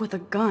himself with a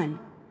gun.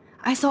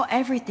 I saw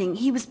everything.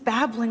 He was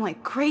babbling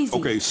like crazy.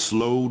 Okay,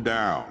 slow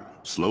down.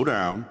 Slow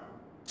down.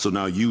 So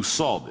now you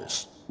saw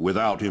this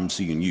without him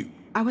seeing you.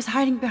 I was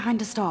hiding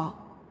behind a stall.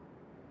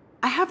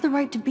 I have the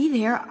right to be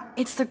there.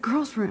 It's the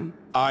girls' room.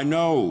 I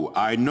know.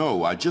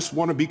 I just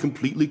want to be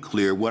completely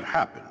clear what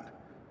happened.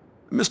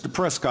 Mr.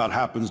 Prescott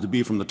happens to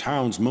be from the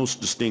town's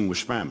most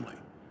distinguished family,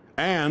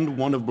 and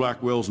one of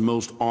Blackwell's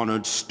most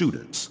honored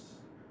students.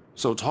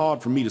 So it's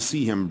hard for me to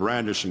see him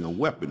brandishing a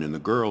weapon in the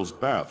girls'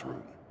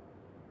 bathroom.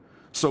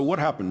 So what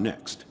happened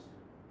next?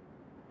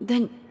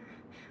 Then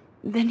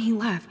he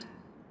left.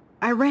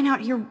 I ran out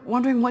here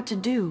wondering what to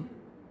do.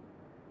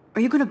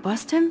 Are you gonna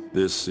bust him?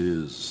 This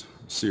is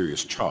a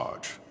serious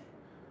charge.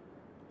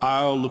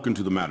 I'll look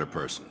into the matter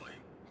personally.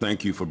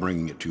 Thank you for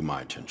bringing it to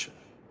my attention.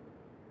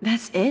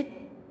 That's it?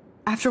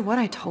 After what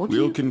I told you?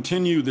 We'll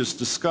continue this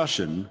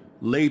discussion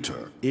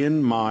later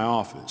in my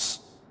office.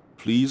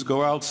 Please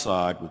go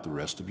outside with the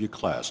rest of your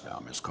class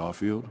now, Miss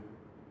Caulfield.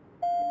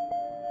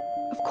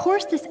 Of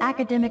course this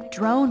academic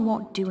drone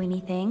won't do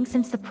anything,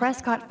 since the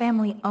Prescott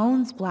family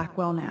owns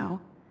Blackwell now.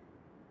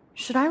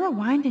 Should I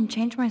rewind and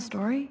change my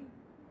story?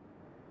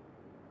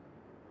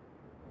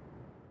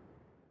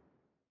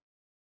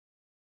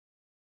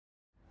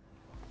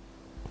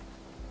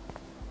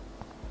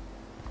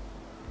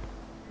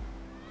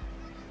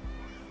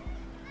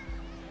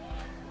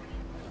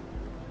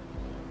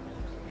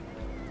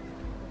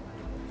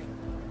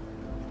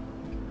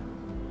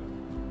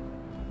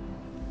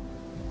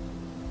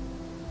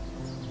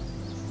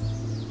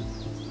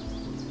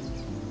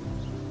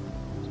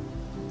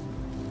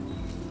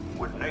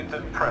 Would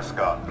Nathan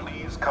Prescott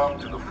please come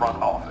to the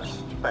front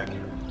office? Thank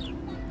you.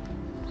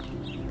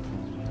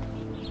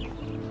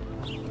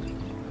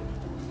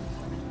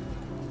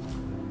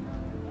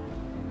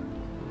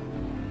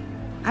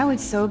 I would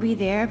so be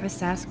there if a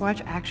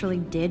Sasquatch actually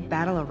did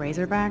battle a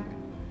Razorback.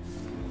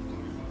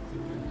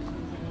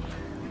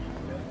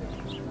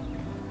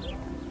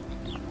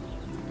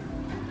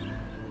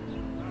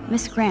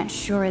 Miss Grant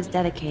sure is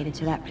dedicated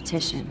to that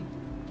petition.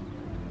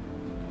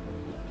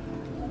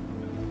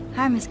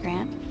 Hi, Miss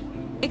Grant.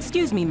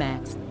 Excuse me,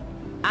 Max.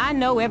 I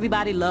know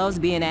everybody loves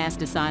being asked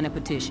to sign a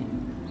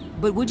petition,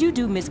 but would you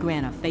do Miss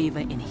Grant a favor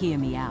and hear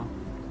me out?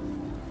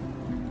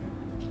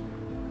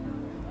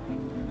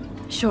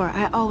 Sure,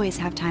 I always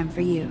have time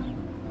for you.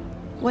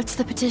 What's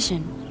the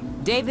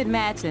petition? David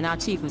Madsen, our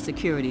chief of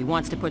security,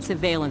 wants to put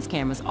surveillance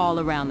cameras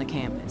all around the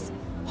campus.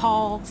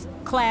 Halls,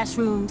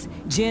 classrooms,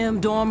 gym,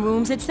 dorm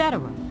rooms, etc.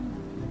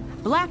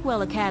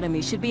 Blackwell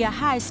Academy should be a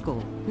high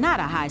school,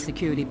 not a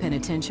high-security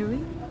penitentiary.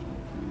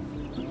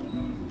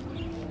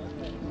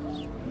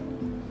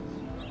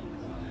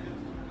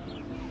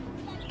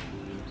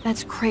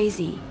 That's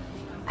crazy.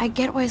 I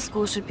get why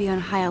schools should be on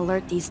high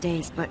alert these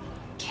days, but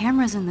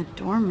cameras in the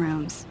dorm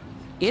rooms...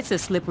 It's a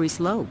slippery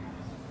slope,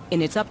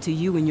 and it's up to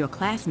you and your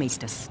classmates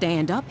to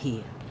stand up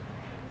here.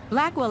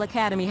 Blackwell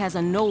Academy has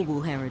a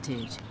noble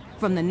heritage,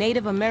 from the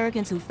Native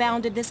Americans who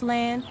founded this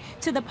land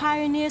to the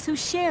pioneers who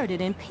shared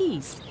it in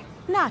peace,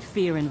 not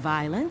fear and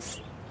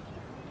violence.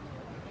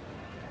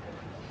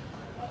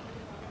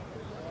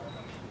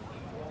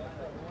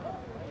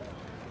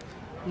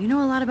 You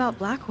know a lot about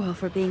Blackwell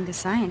for being the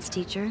science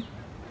teacher.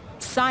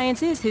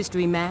 Science is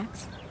history,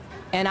 Max.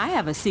 And I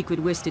have a secret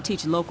wish to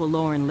teach local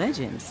lore and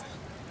legends.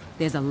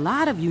 There's a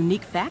lot of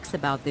unique facts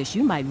about this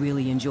you might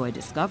really enjoy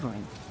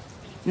discovering.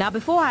 Now,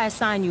 before I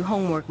assign you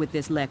homework with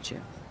this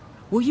lecture,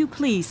 will you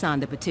please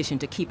sign the petition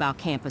to keep our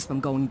campus from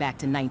going back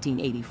to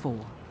 1984?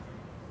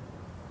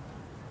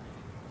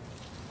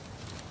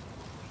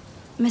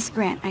 Miss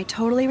Grant, I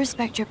totally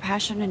respect your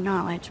passion and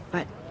knowledge,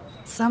 but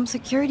some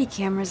security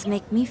cameras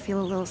make me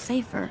feel a little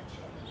safer.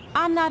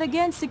 I'm not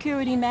against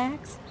security,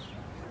 Max.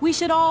 We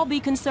should all be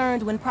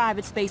concerned when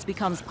private space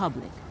becomes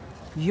public.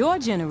 Your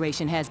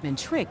generation has been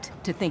tricked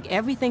to think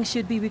everything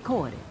should be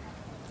recorded.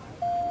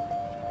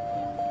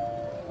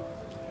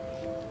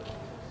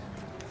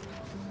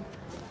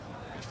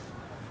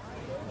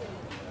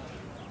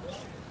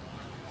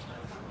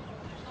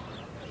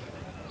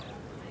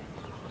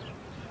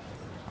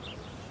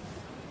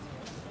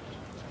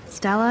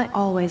 Stella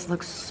always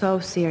looks so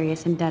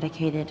serious and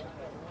dedicated.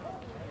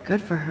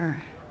 Good for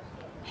her.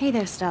 Hey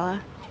there,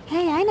 Stella.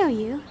 Hey, I know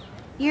you.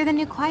 You're the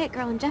new quiet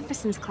girl in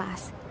Jefferson's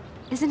class.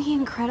 Isn't he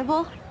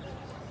incredible?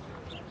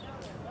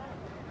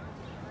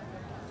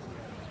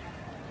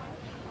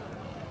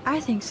 I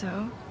think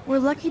so. We're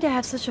lucky to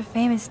have such a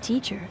famous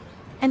teacher.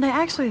 And I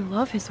actually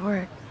love his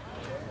work.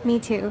 Me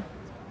too.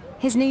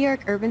 His New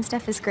York urban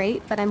stuff is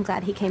great, but I'm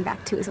glad he came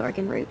back to his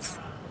Oregon roots.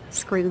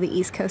 Screw the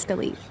East Coast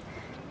elite.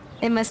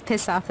 It must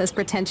piss off those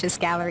pretentious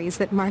galleries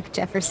that Mark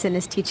Jefferson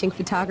is teaching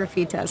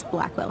photography to us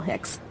Blackwell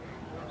hicks.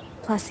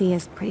 Plus, he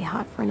is pretty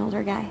hot for an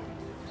older guy.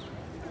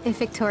 If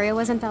Victoria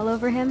wasn't all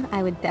over him,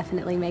 I would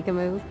definitely make a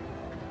move.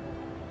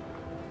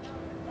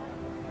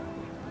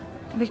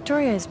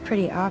 Victoria is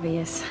pretty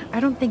obvious. I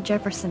don't think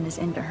Jefferson is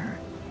into her.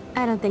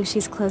 I don't think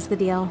she's closed the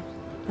deal,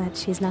 but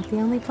she's not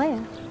the only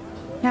player.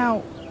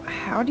 Now,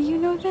 how do you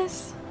know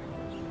this?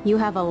 You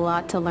have a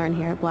lot to learn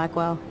here at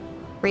Blackwell.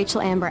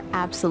 Rachel Amber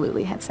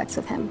absolutely had sex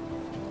with him.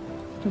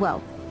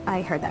 Well,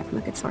 I heard that from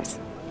a good source.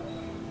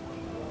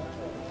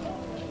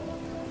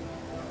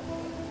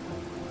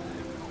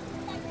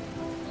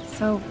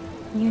 So,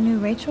 you knew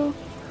Rachel?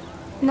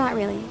 Not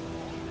really.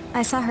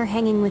 I saw her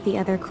hanging with the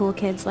other cool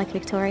kids like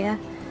Victoria.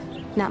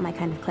 Not my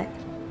kind of clique.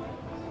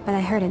 But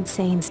I heard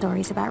insane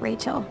stories about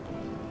Rachel.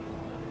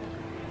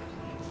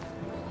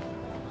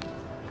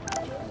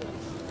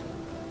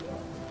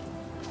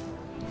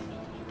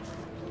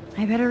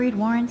 I better read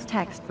Warren's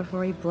text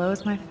before he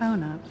blows my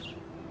phone up.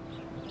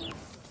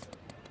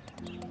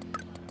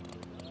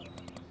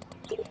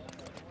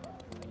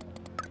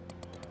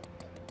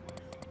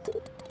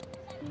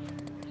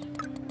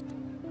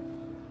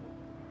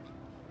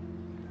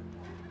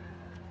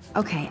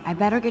 Okay, I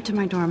better get to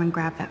my dorm and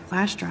grab that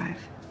flash drive.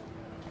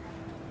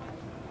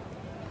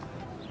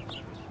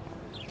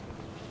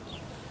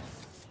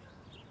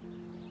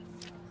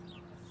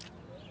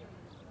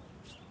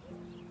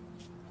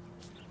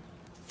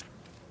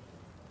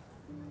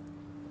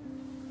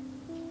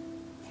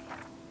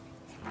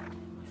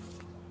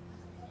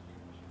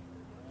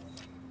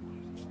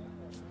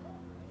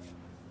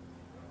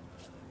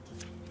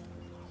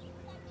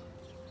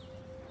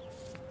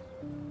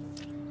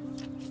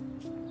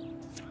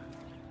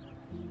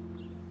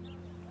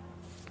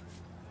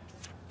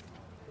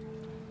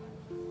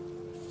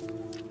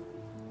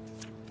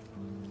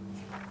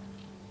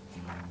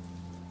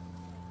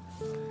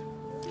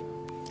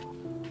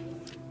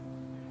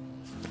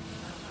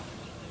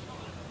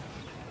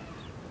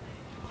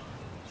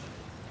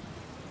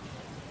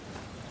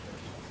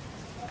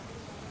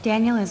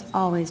 Daniel is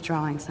always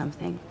drawing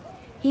something.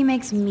 He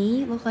makes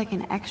me look like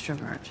an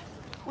extrovert.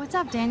 What's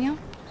up, Daniel?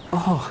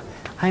 Oh,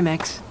 hi,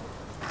 Max.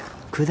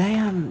 Could I,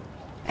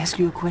 ask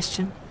you a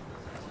question?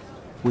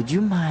 Would you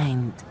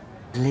mind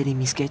letting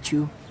me sketch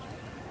you?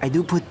 I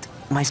do put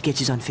my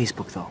sketches on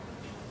Facebook, though.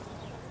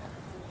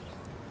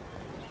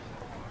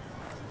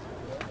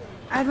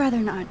 I'd rather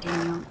not,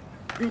 Daniel.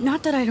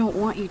 Not that I don't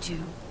want you to.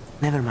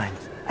 Never mind.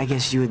 I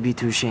guess you would be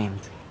too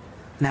ashamed.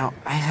 Now,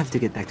 I have to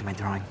get back to my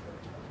drawing.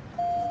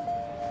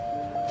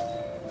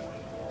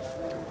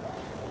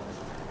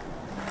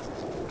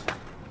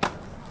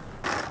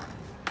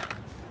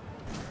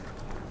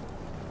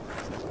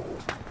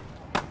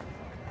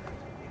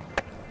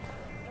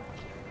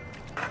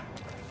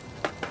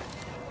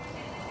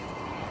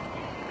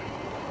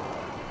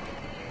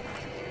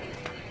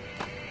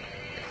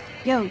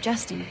 Yo,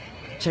 Justin.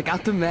 Check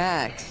out the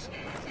Max.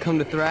 Come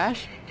to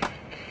thrash?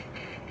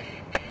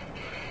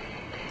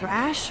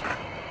 Thrash?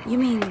 You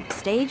mean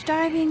stage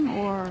diving,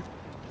 or...?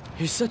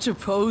 You're such a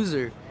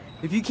poser.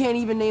 If you can't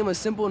even name a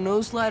simple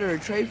nose slide or a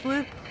tray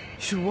flip,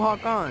 you should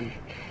walk on.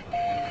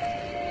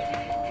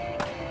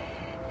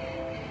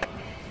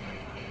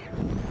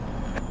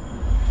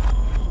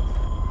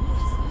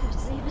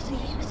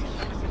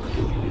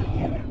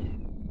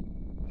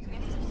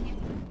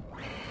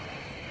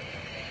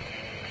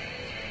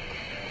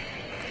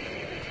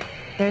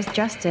 There's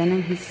Justin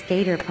and his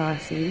skater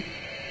posse.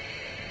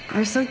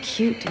 They're so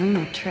cute doing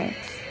their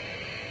tricks.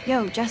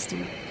 Yo,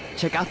 Justin.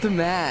 Check out the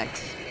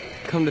Max.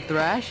 Come to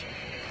thrash?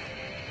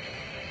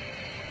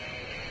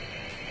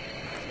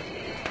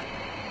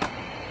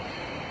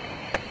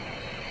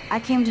 I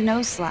came to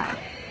nose slide.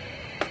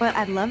 But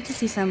I'd love to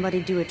see somebody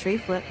do a tree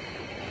flip.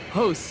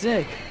 Oh,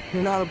 sick.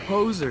 You're not a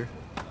poser.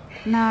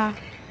 Nah,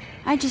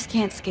 I just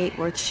can't skate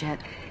worth shit.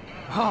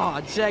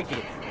 Oh, check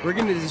it. We're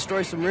gonna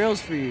destroy some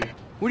rails for you.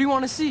 What do you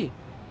want to see?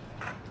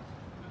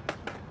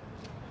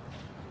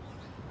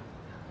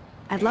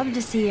 I'd love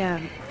to see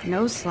a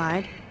nose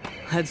slide.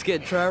 Let's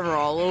get Trevor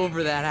all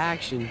over that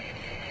action.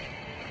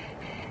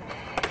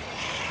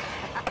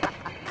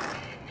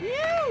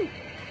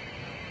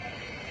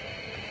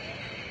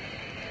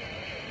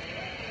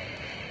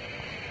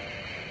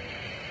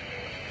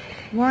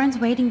 Warren's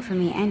waiting for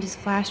me and his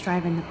flash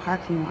drive in the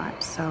parking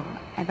lot, so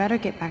I better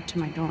get back to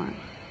my dorm.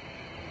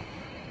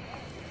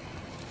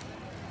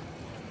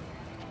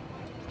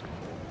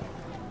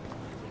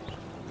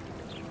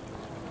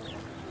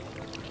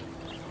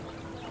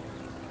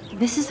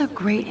 This is a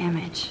great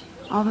image.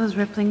 All those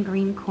rippling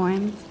green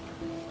coins.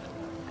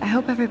 I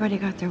hope everybody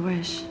got their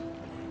wish.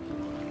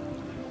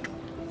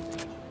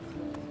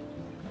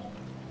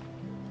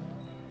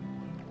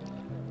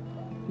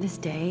 This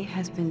day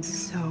has been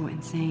so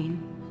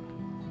insane.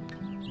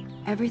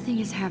 Everything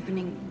is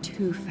happening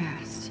too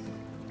fast.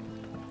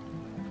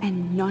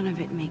 And none of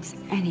it makes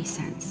any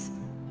sense.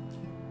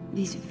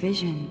 These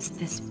visions,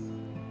 this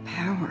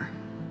power.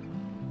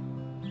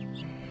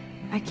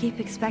 I keep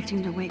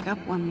expecting to wake up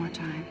one more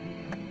time.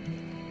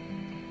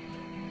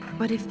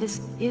 But if this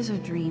is a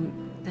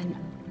dream, then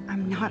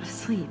I'm not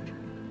asleep.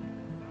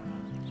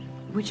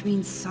 Which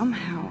means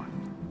somehow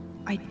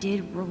I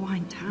did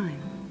rewind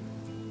time.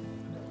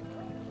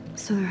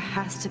 So there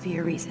has to be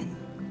a reason.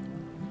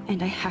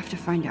 And I have to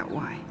find out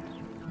why.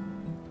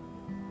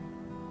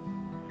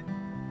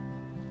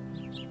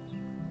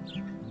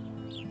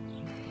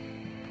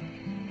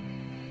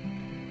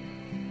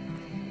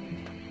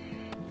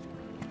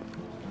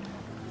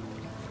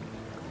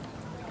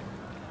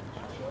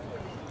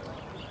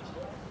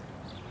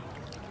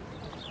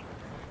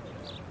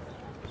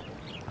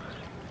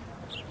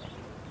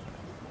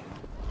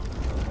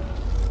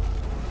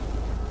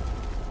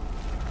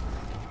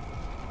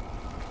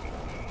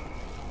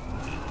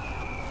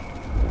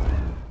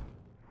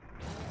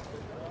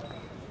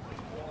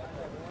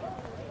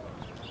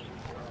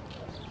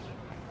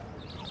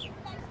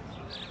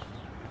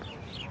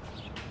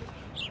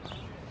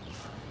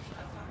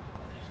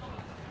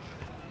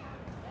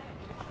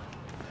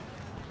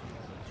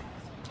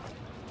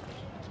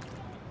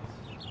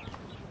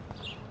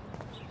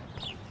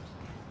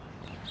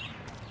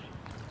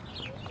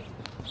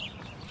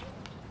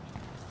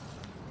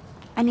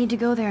 I need to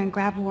go there and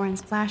grab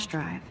Warren's flash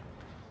drive.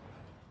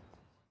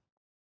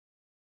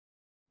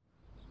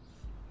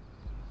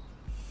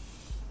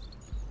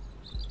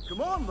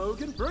 Come on,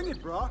 Logan, bring it,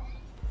 brah.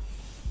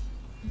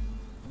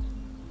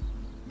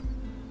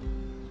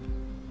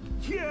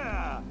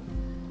 Yeah!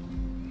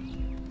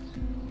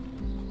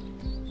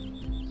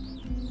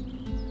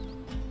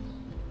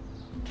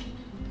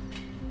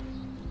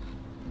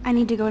 I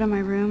need to go to my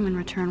room and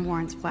return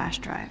Warren's flash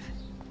drive.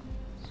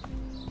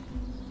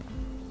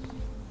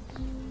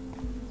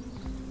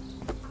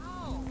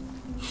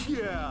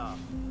 Yeah!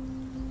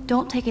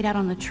 Don't take it out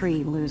on the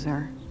tree,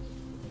 loser.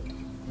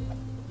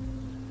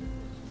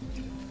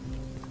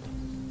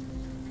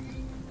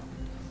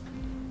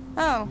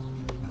 Oh.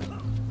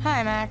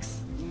 Hi,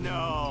 Max.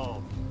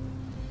 No!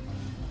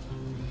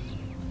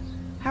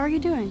 How are you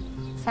doing?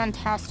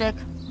 Fantastic.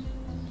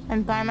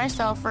 I'm by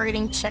myself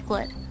reading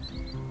Chicklet.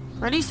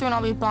 Pretty soon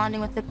I'll be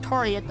bonding with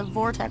Victoria at the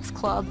Vortex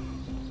Club.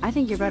 I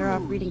think you're better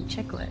off reading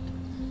Chicklet.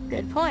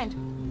 Good point.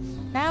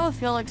 Now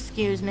if you'll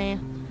excuse me.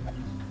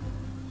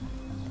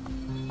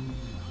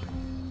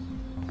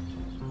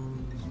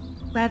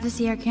 Glad to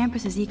see our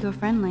campus is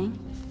eco-friendly.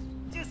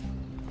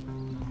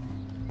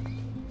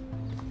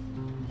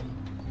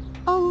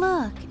 Oh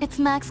look, it's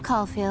Max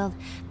Caulfield,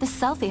 the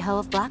selfie hoe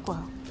of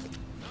Blackwell.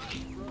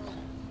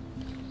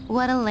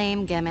 What a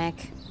lame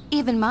gimmick.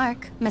 Even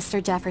Mark,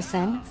 Mr.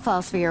 Jefferson,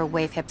 falls for your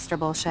wave hipster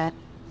bullshit.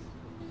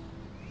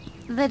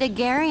 The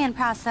Daguerrean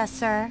process,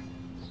 sir.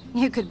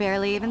 You could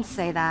barely even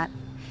say that.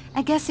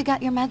 I guess you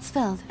got your meds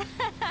filled.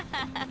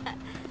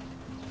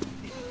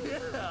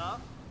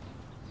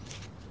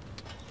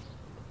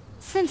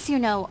 Since you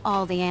know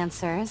all the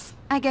answers,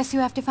 I guess you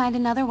have to find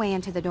another way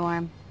into the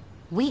dorm.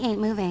 We ain't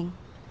moving.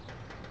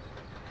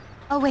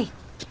 Oh wait,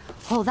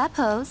 hold that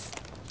pose.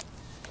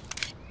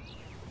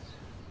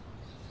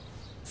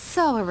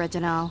 So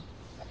original.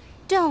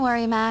 Don't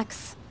worry,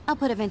 Max. I'll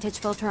put a vintage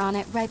filter on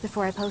it right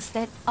before I post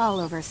it all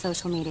over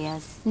social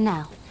medias.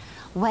 Now,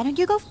 why don't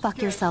you go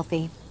fuck your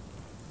selfie?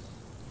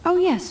 Oh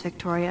yes,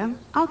 Victoria.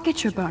 I'll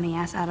get your bony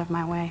ass out of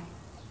my way.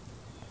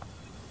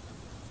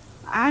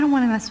 I don't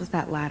want to mess with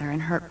that ladder and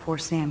hurt poor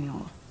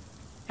Samuel.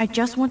 I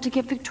just want to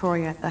get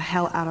Victoria the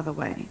hell out of the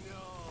way.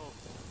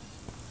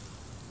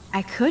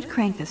 I could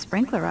crank the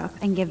sprinkler up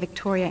and give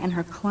Victoria and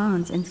her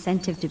clones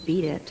incentive to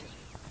beat it.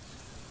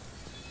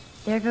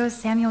 There goes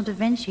Samuel da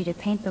Vinci to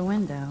paint the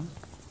window.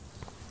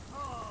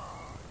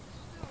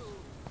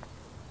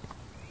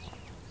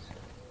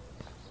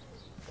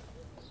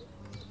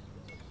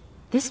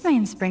 This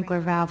main sprinkler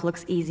valve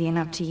looks easy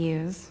enough to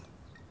use.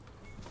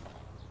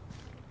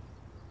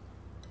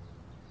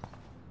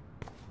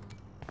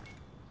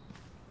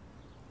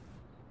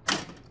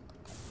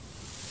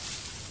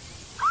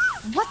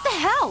 What the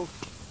hell?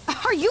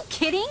 Are you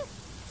kidding?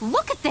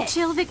 Look at this!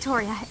 Chill,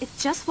 Victoria.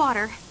 It's just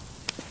water.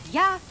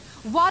 Yeah,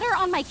 water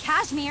on my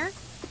cashmere.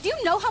 Do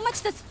you know how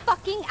much this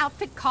fucking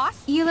outfit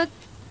costs? You look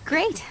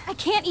great. I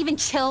can't even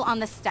chill on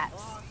the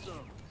steps.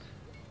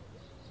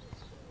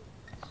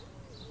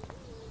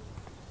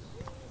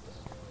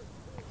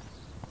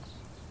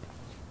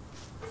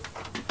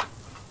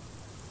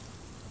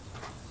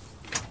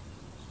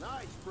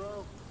 Nice,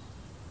 bro.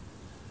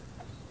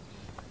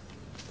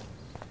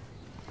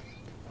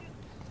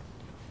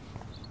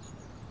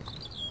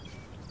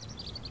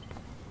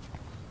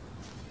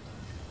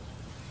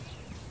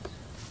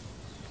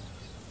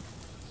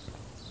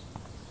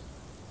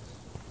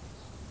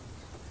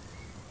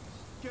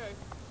 Okay.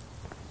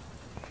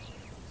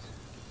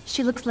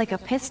 She looks like a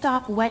pissed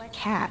off wet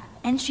cat,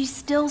 and she's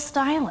still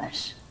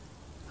stylish.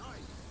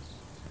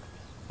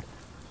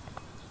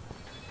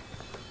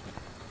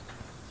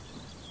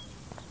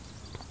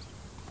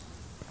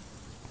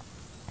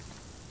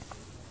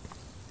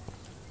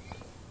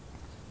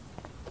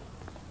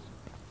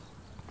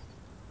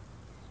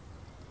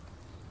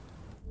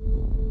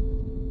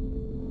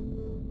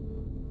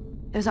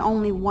 There's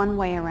only one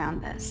way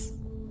around this.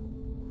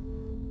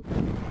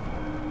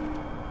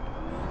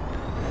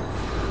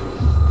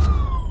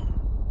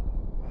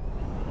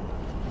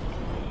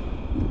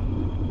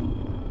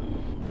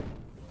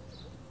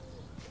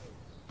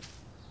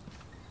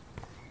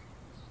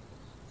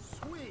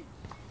 Sweet.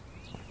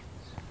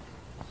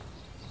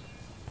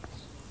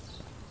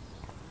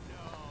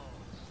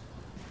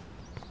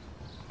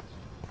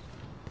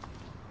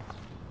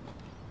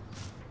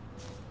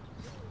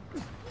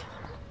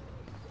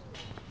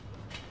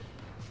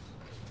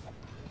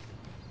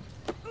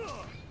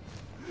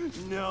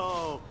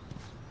 No.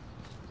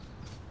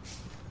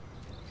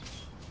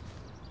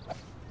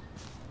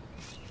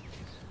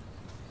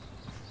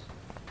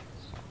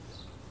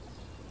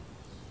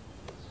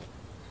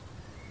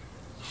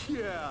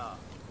 Yeah.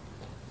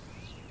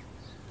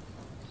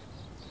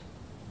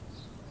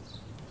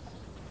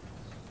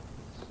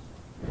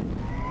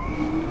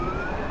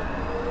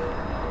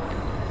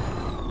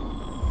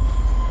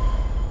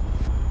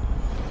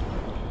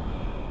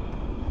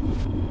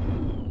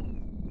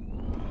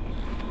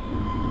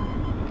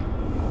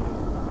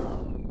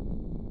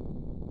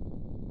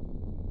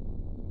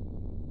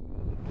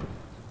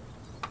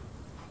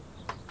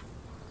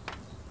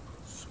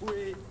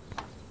 Sweet.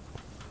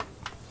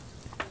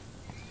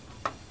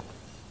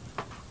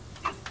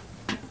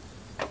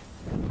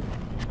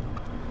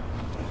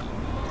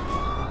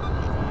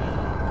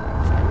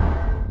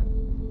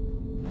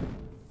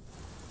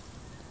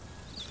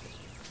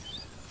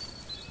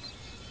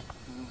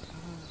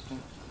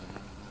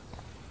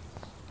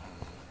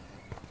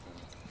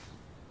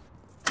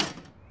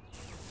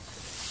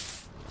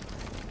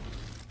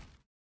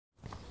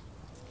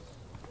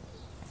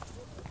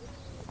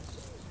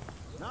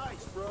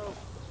 Nice, bro.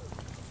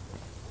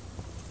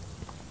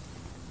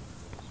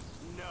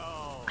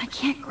 No. I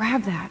can't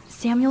grab that.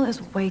 Samuel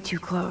is way too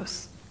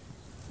close.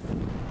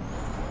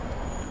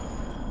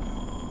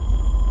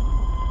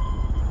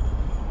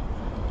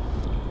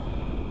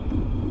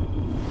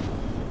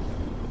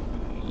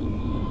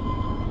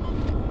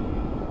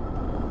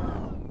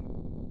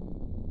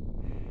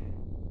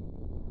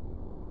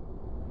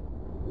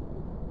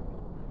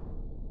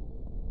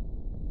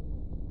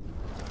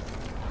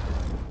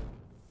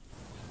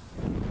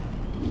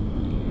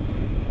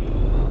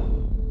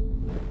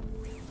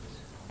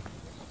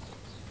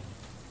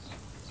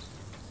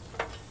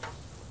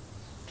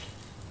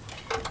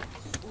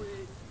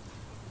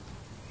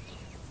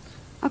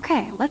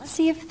 Okay, let's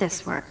see if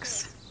this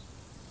works.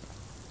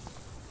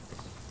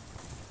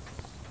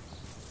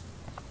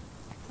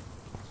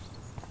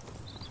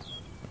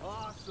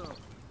 Awesome.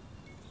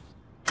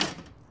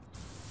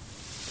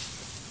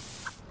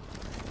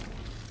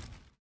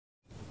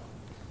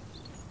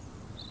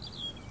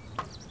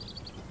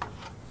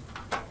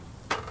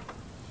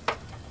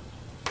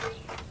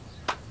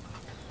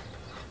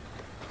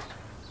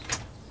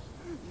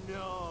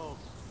 No.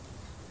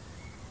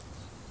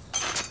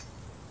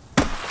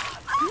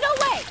 No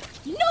way!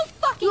 No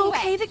fucking You way!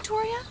 okay,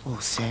 Victoria? Oh,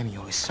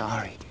 Samuel is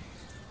sorry.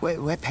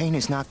 Wet paint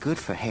is not good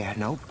for hair,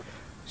 nope.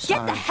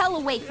 Get the hell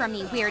away from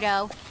me,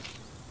 weirdo!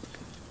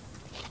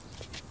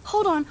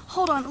 Hold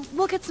on.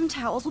 We'll get some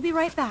towels. We'll be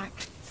right back.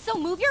 So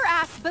move your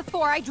ass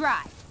before I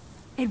drive.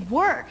 It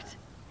worked.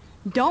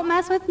 Don't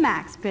mess with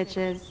Max,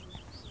 bitches.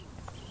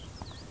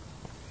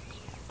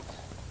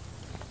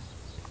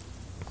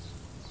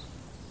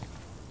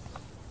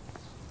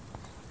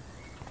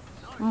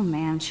 Oh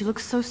man, she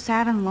looks so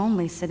sad and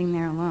lonely sitting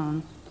there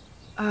alone.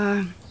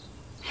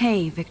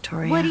 Hey,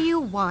 Victoria. What do you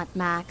want,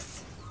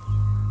 Max?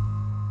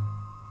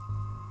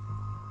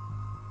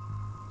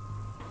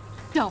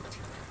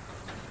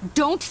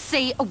 Don't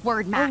say a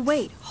word, Max. Oh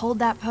wait, hold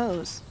that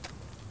pose.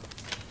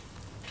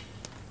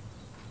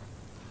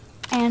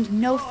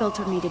 And no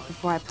filter needed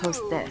before I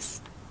post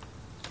this.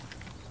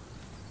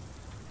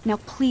 Now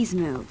please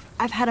move.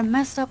 I've had a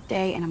messed up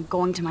day and I'm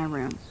going to my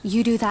room.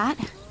 You do that?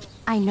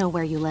 I know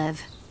where you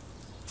live.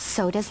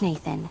 So does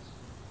Nathan.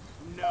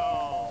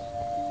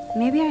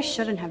 Maybe I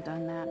shouldn't have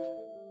done that.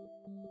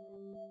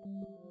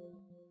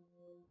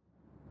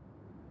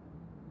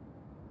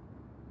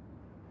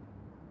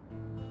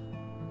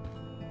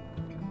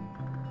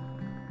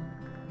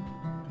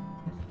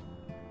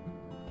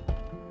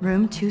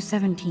 Room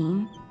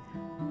 217?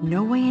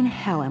 No way in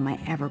hell am I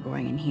ever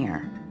going in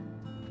here.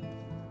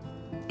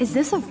 Is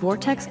this a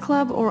Vortex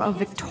Club or a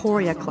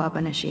Victoria Club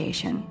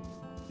initiation?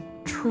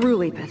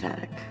 Truly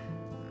pathetic.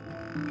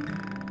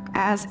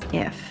 As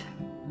if.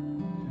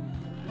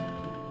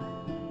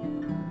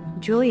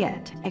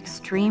 Juliet,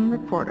 extreme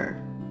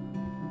reporter.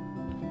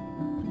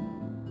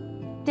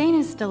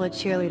 Dana's still a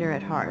cheerleader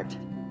at heart.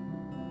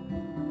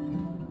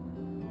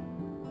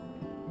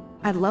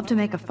 I'd love to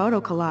make a photo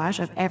collage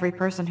of every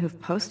person who've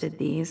posted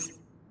these.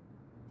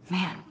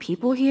 Man,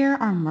 people here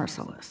are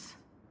merciless.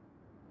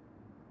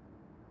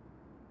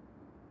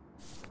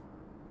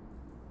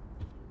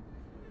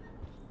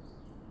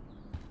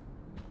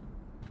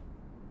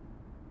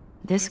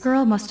 This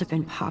girl must have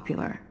been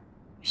popular.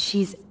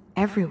 She's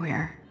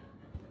everywhere.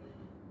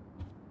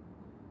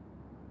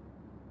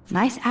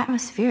 Nice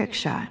atmospheric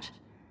shot.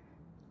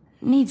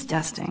 Needs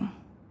dusting.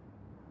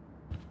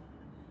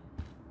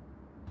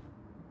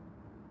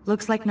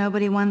 Looks like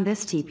nobody won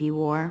this TP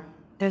war.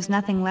 There's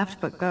nothing left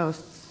but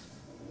ghosts.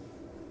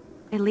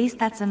 At least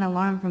that's an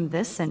alarm from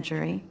this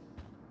century.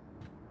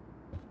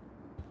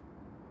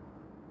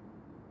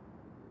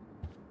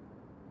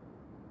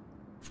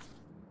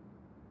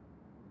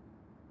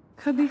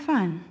 Could be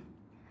fun.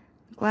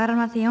 Glad I'm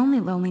not the only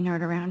lonely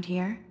nerd around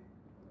here.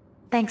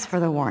 Thanks for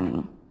the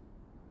warning.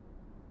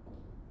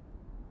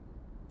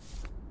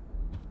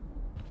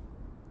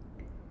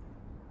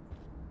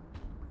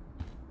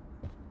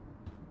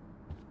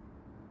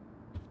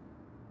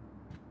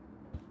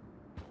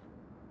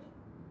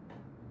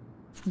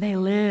 They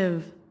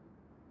live.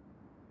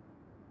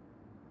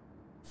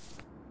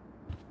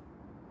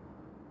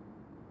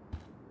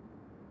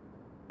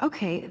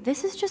 Okay,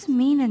 this is just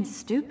mean and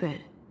stupid.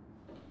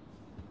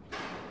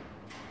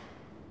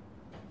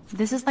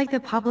 This is like the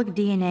public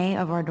DNA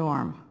of our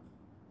dorm.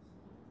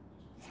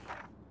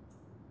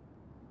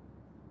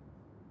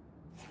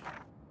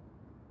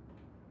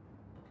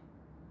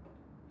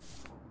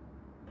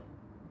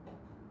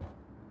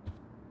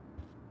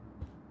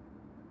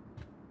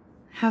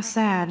 How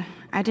sad.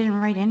 I didn't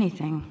write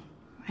anything.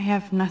 I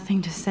have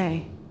nothing to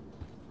say.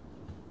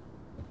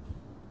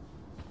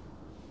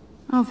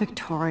 Oh,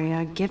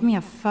 Victoria, give me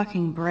a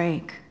fucking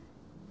break.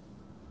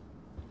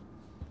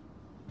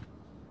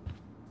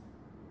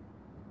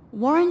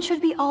 Warren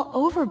should be all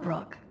over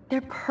Brooke.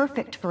 They're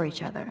perfect for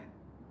each other.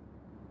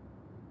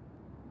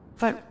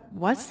 But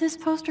what's this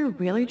poster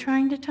really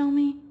trying to tell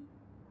me?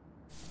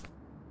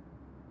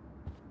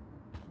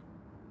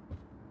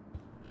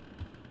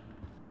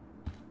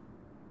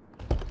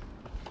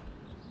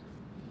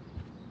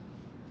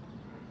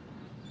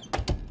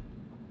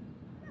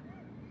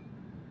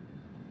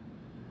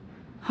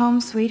 Home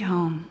sweet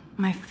home,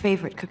 my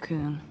favorite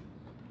cocoon.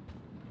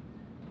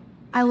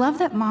 I love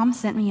that Mom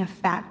sent me a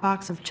fat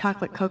box of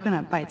chocolate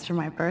coconut bites for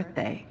my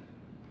birthday.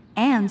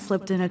 And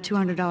slipped in a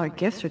 $200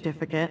 gift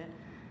certificate.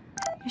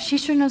 She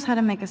sure knows how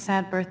to make a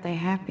sad birthday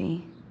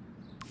happy.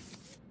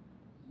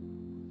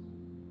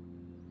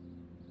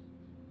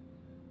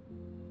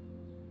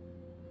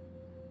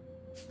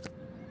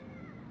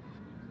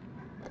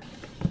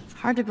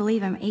 Hard to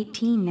believe I'm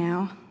 18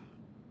 now.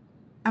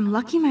 I'm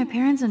lucky my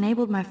parents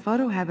enabled my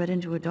photo habit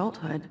into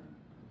adulthood.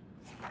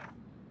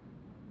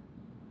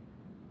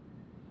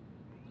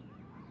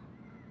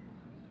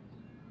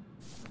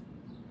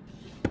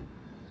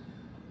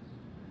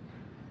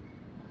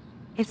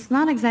 It's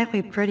not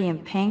exactly pretty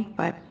and pink,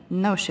 but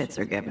no shits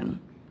are given.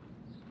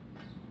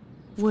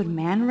 Would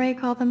Man Ray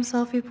call them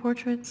selfie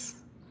portraits?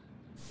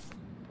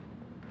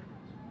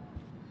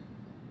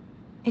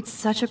 It's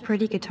such a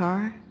pretty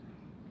guitar.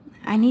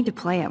 I need to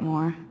play it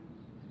more.